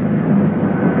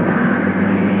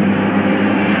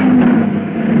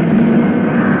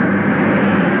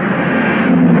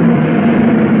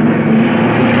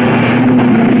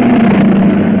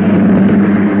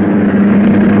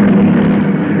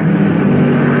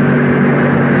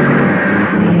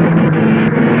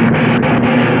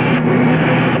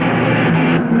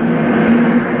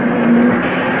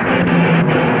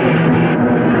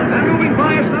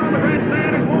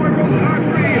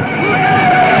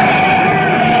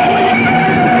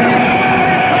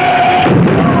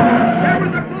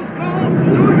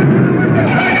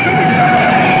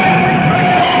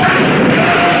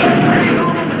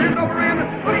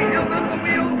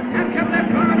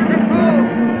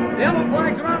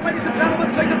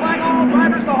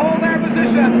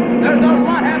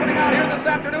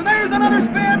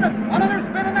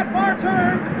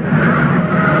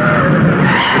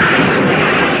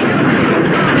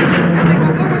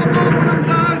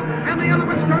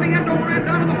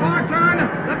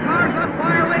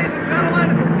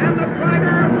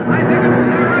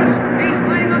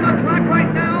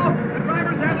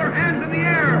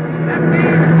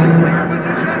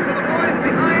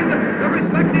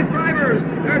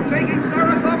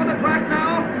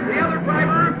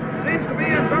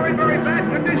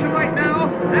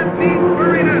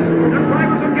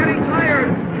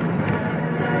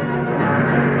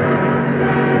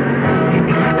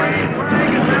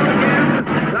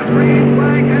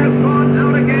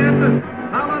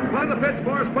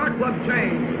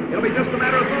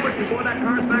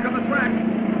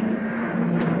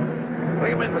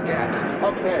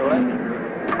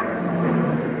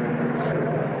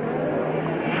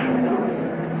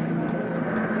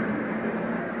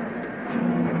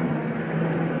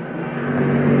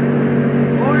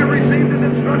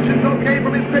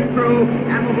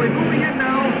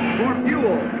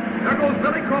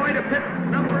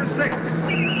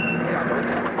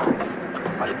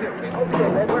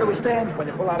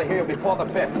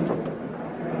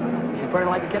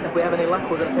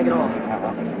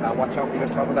 Now watch out for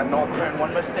yourself with that north turn.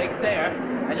 One mistake there,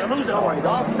 and you'll lose it all.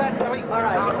 All set, Billy. All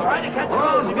right. Now try to catch it.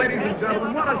 Oh, ladies and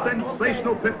gentlemen, what a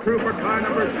sensational pit crew for car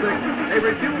number 6. They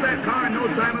refueled that car in no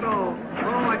time at all.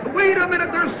 Wait a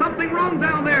minute, there's something wrong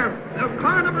down there.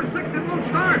 Car number 6, it won't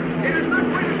start. It is not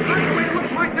going to start the way it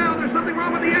looks right now. There's something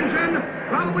wrong with the engine.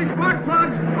 Probably spark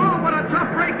plugs. Oh, what a tough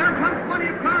break. There comes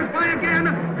plenty of cars by again.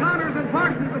 Connors and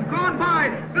Parsons have gone by.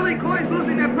 Billy Coy's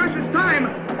losing that precious time.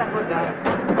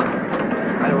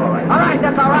 All right,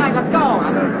 that's all right. Let's go.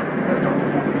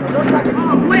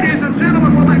 Oh, ladies and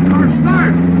gentlemen, will that car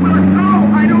start? Will it go?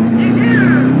 I don't. It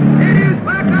is. It is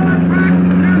back on the track.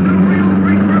 There's a real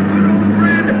break for good old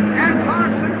Fred, and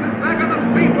car 6 is back on the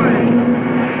speedway.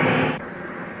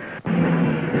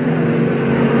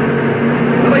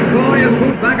 Billy Coy has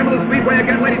moved back into the speedway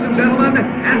again, ladies and gentlemen,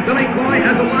 and Billy Coy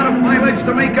has a lot of mileage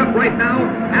to make up right now,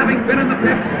 having been in the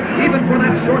pit even for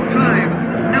that short time.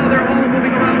 Now they're all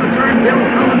moving around the turn. Bill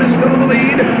Holland is still in the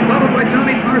lead, followed by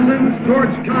Tommy Parsons,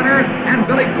 George Connor, and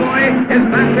Billy Coy is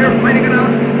back there fighting it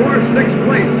out for 6th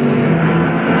place.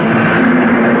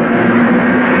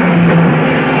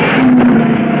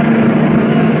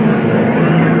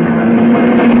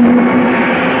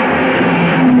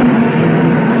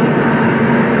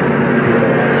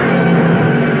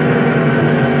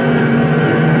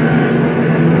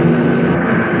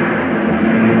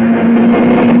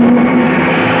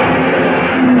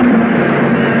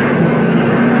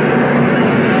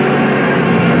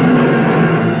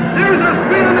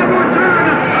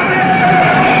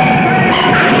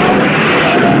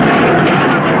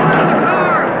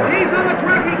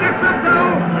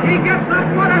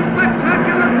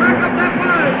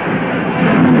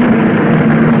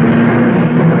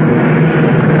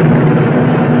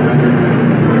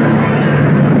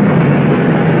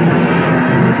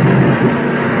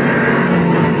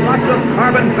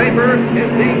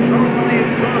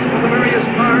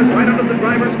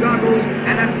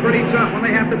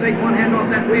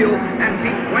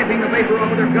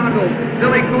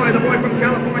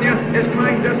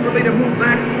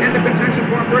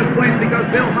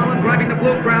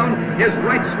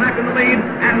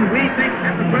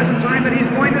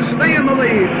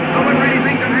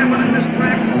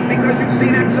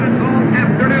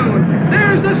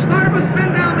 There's There's the start of a spin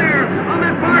down there on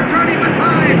that far turn. He went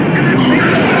by, and then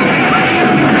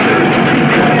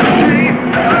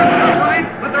right,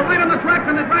 but they're right on the track,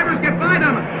 and the drivers get by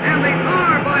them, and they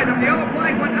are by them. The yellow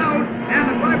flag went out, and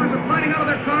the drivers are sliding out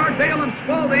of their car. Dale and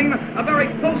Spaulding, a very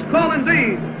close call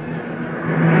indeed.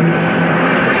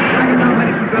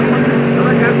 The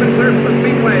leg has been cleared from the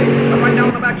speedway. But right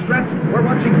now in the back stretch, we're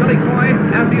watching Billy Coy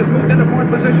as he has moved into fourth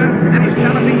position, and he's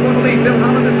challenging for the lead. Bill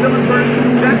Holland is still in first.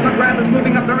 Jack McGrath is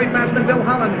moving up very fast than Bill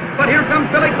Holland. But here comes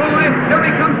Billy Coy. Here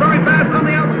he comes very fast on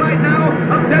the outside now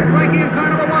of Ted Frankie in car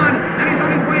number 1. And he's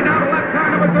on his way now to lap car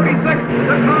number 36.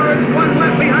 The car is one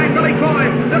lap behind Billy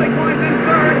Coy. Billy Coy's in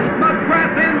third.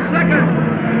 McGrath in second.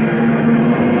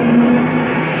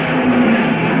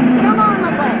 Come on,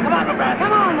 McGrath. Come on, McGrath.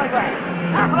 Come on, McGrath.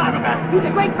 Come on, McGrath. He's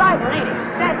a great driver, ain't he?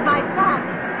 That's my son.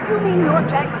 You mean your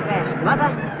Jack McGrath's mother?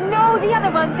 No, the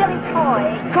other one, Billy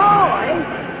Coy. Coy?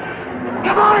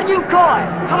 Come on, you Coy!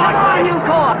 Come on, you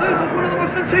Coy! This is one of the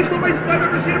most sensational races I've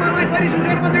ever seen in my life, ladies and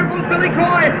gentlemen. There goes Billy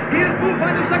Coy. He is moved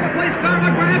by the second place car,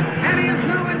 McGrath, and he is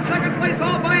now in second place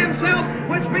all by himself,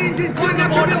 which means he's going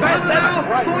after Bill Holland now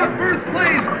for first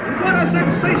place. What a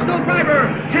sensational driver!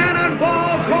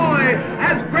 Cannonball Coy,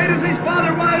 as great as his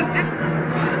father was.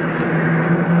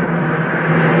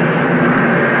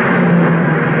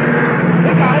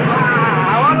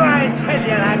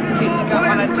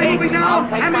 Now,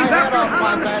 and he's after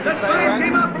Holland. The sign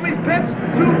came out from his pits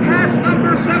to pass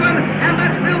number 7, and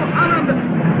that's Bill Holland.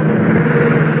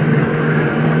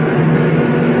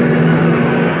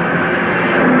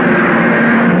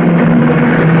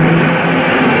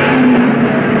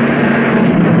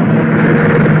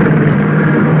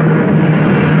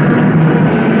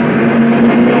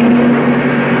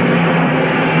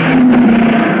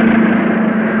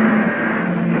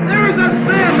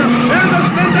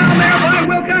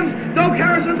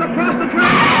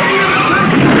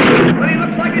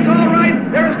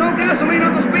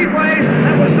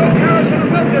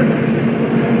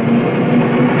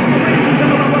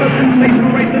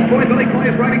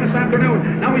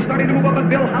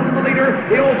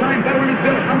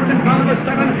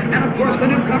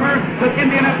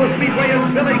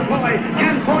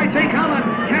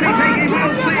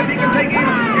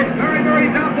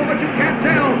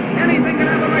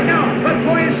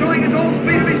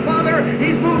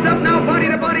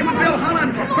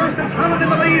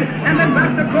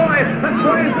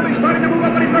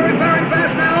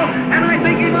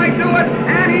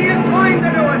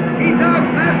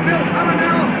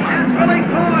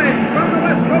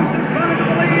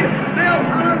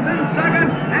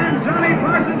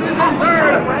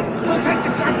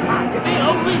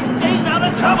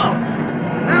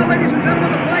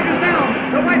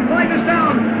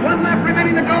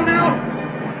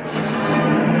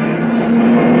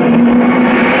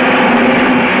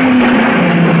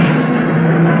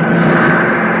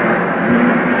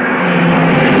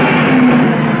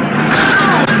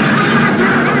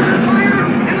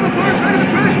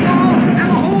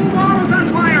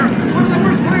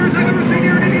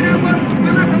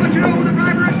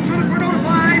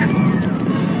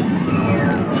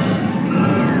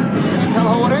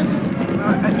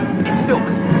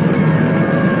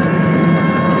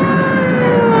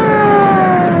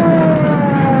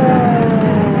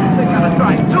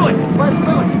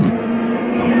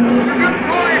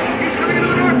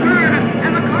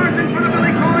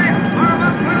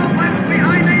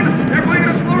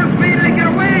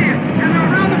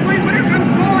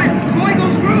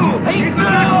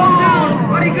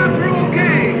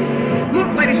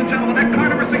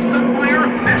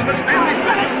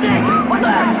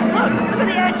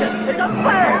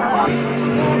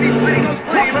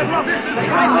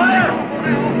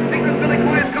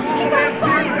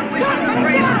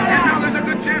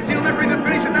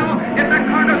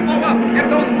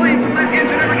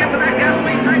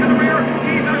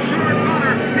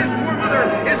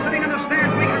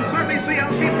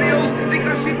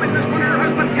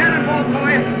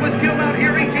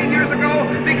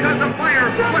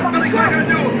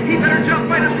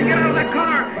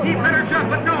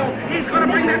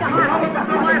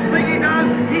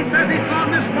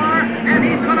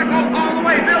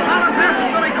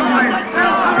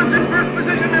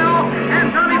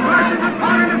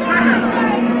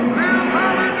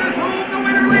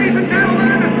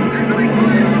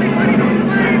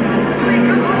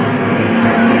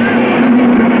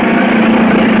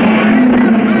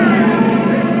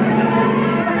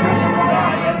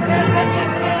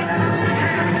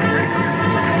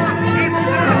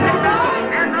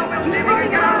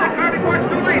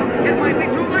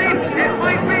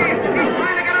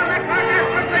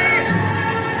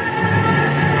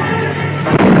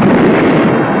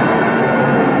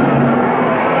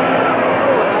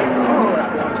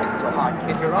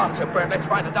 Bert. Let's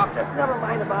find a doctor. Never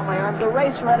mind about my arms. The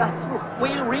race right on.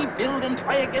 We'll rebuild and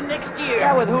try again next year.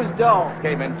 Yeah, with whose dough?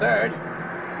 Came in third.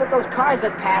 With those cars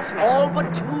that passed me. All but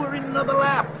 2 are in another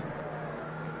lap.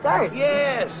 Third?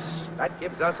 Yes. That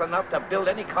gives us enough to build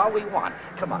any car we want.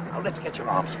 Come on, now, let's get your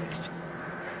arms fixed.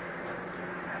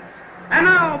 And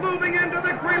now, moving into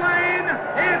victory lane,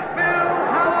 is Bill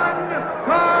Holland,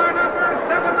 car number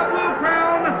 7, the Blue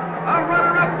Crown, a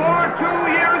runner-up for 2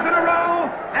 years in a row,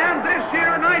 and this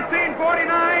year,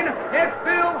 1949, it's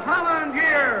Bill Holland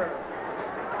year.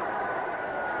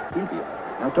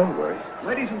 Now, don't worry.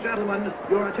 Ladies and gentlemen,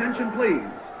 your attention, please.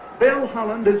 Bill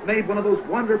Holland has made one of those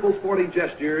wonderful sporting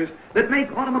gestures that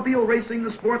make automobile racing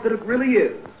the sport that it really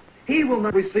is. He will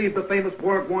not receive the famous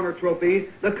Borg-Warner Trophy,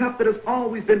 the cup that has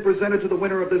always been presented to the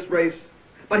winner of this race,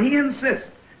 but he insists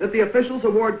that the officials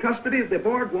award custody of the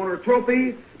Borg-Warner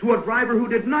Trophy to a driver who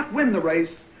did not win the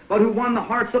race, but who won the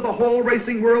hearts of the whole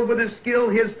racing world with his skill,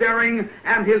 his daring,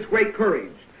 and his great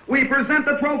courage. We present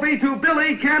the trophy to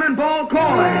Billy Cannonball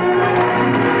Coy.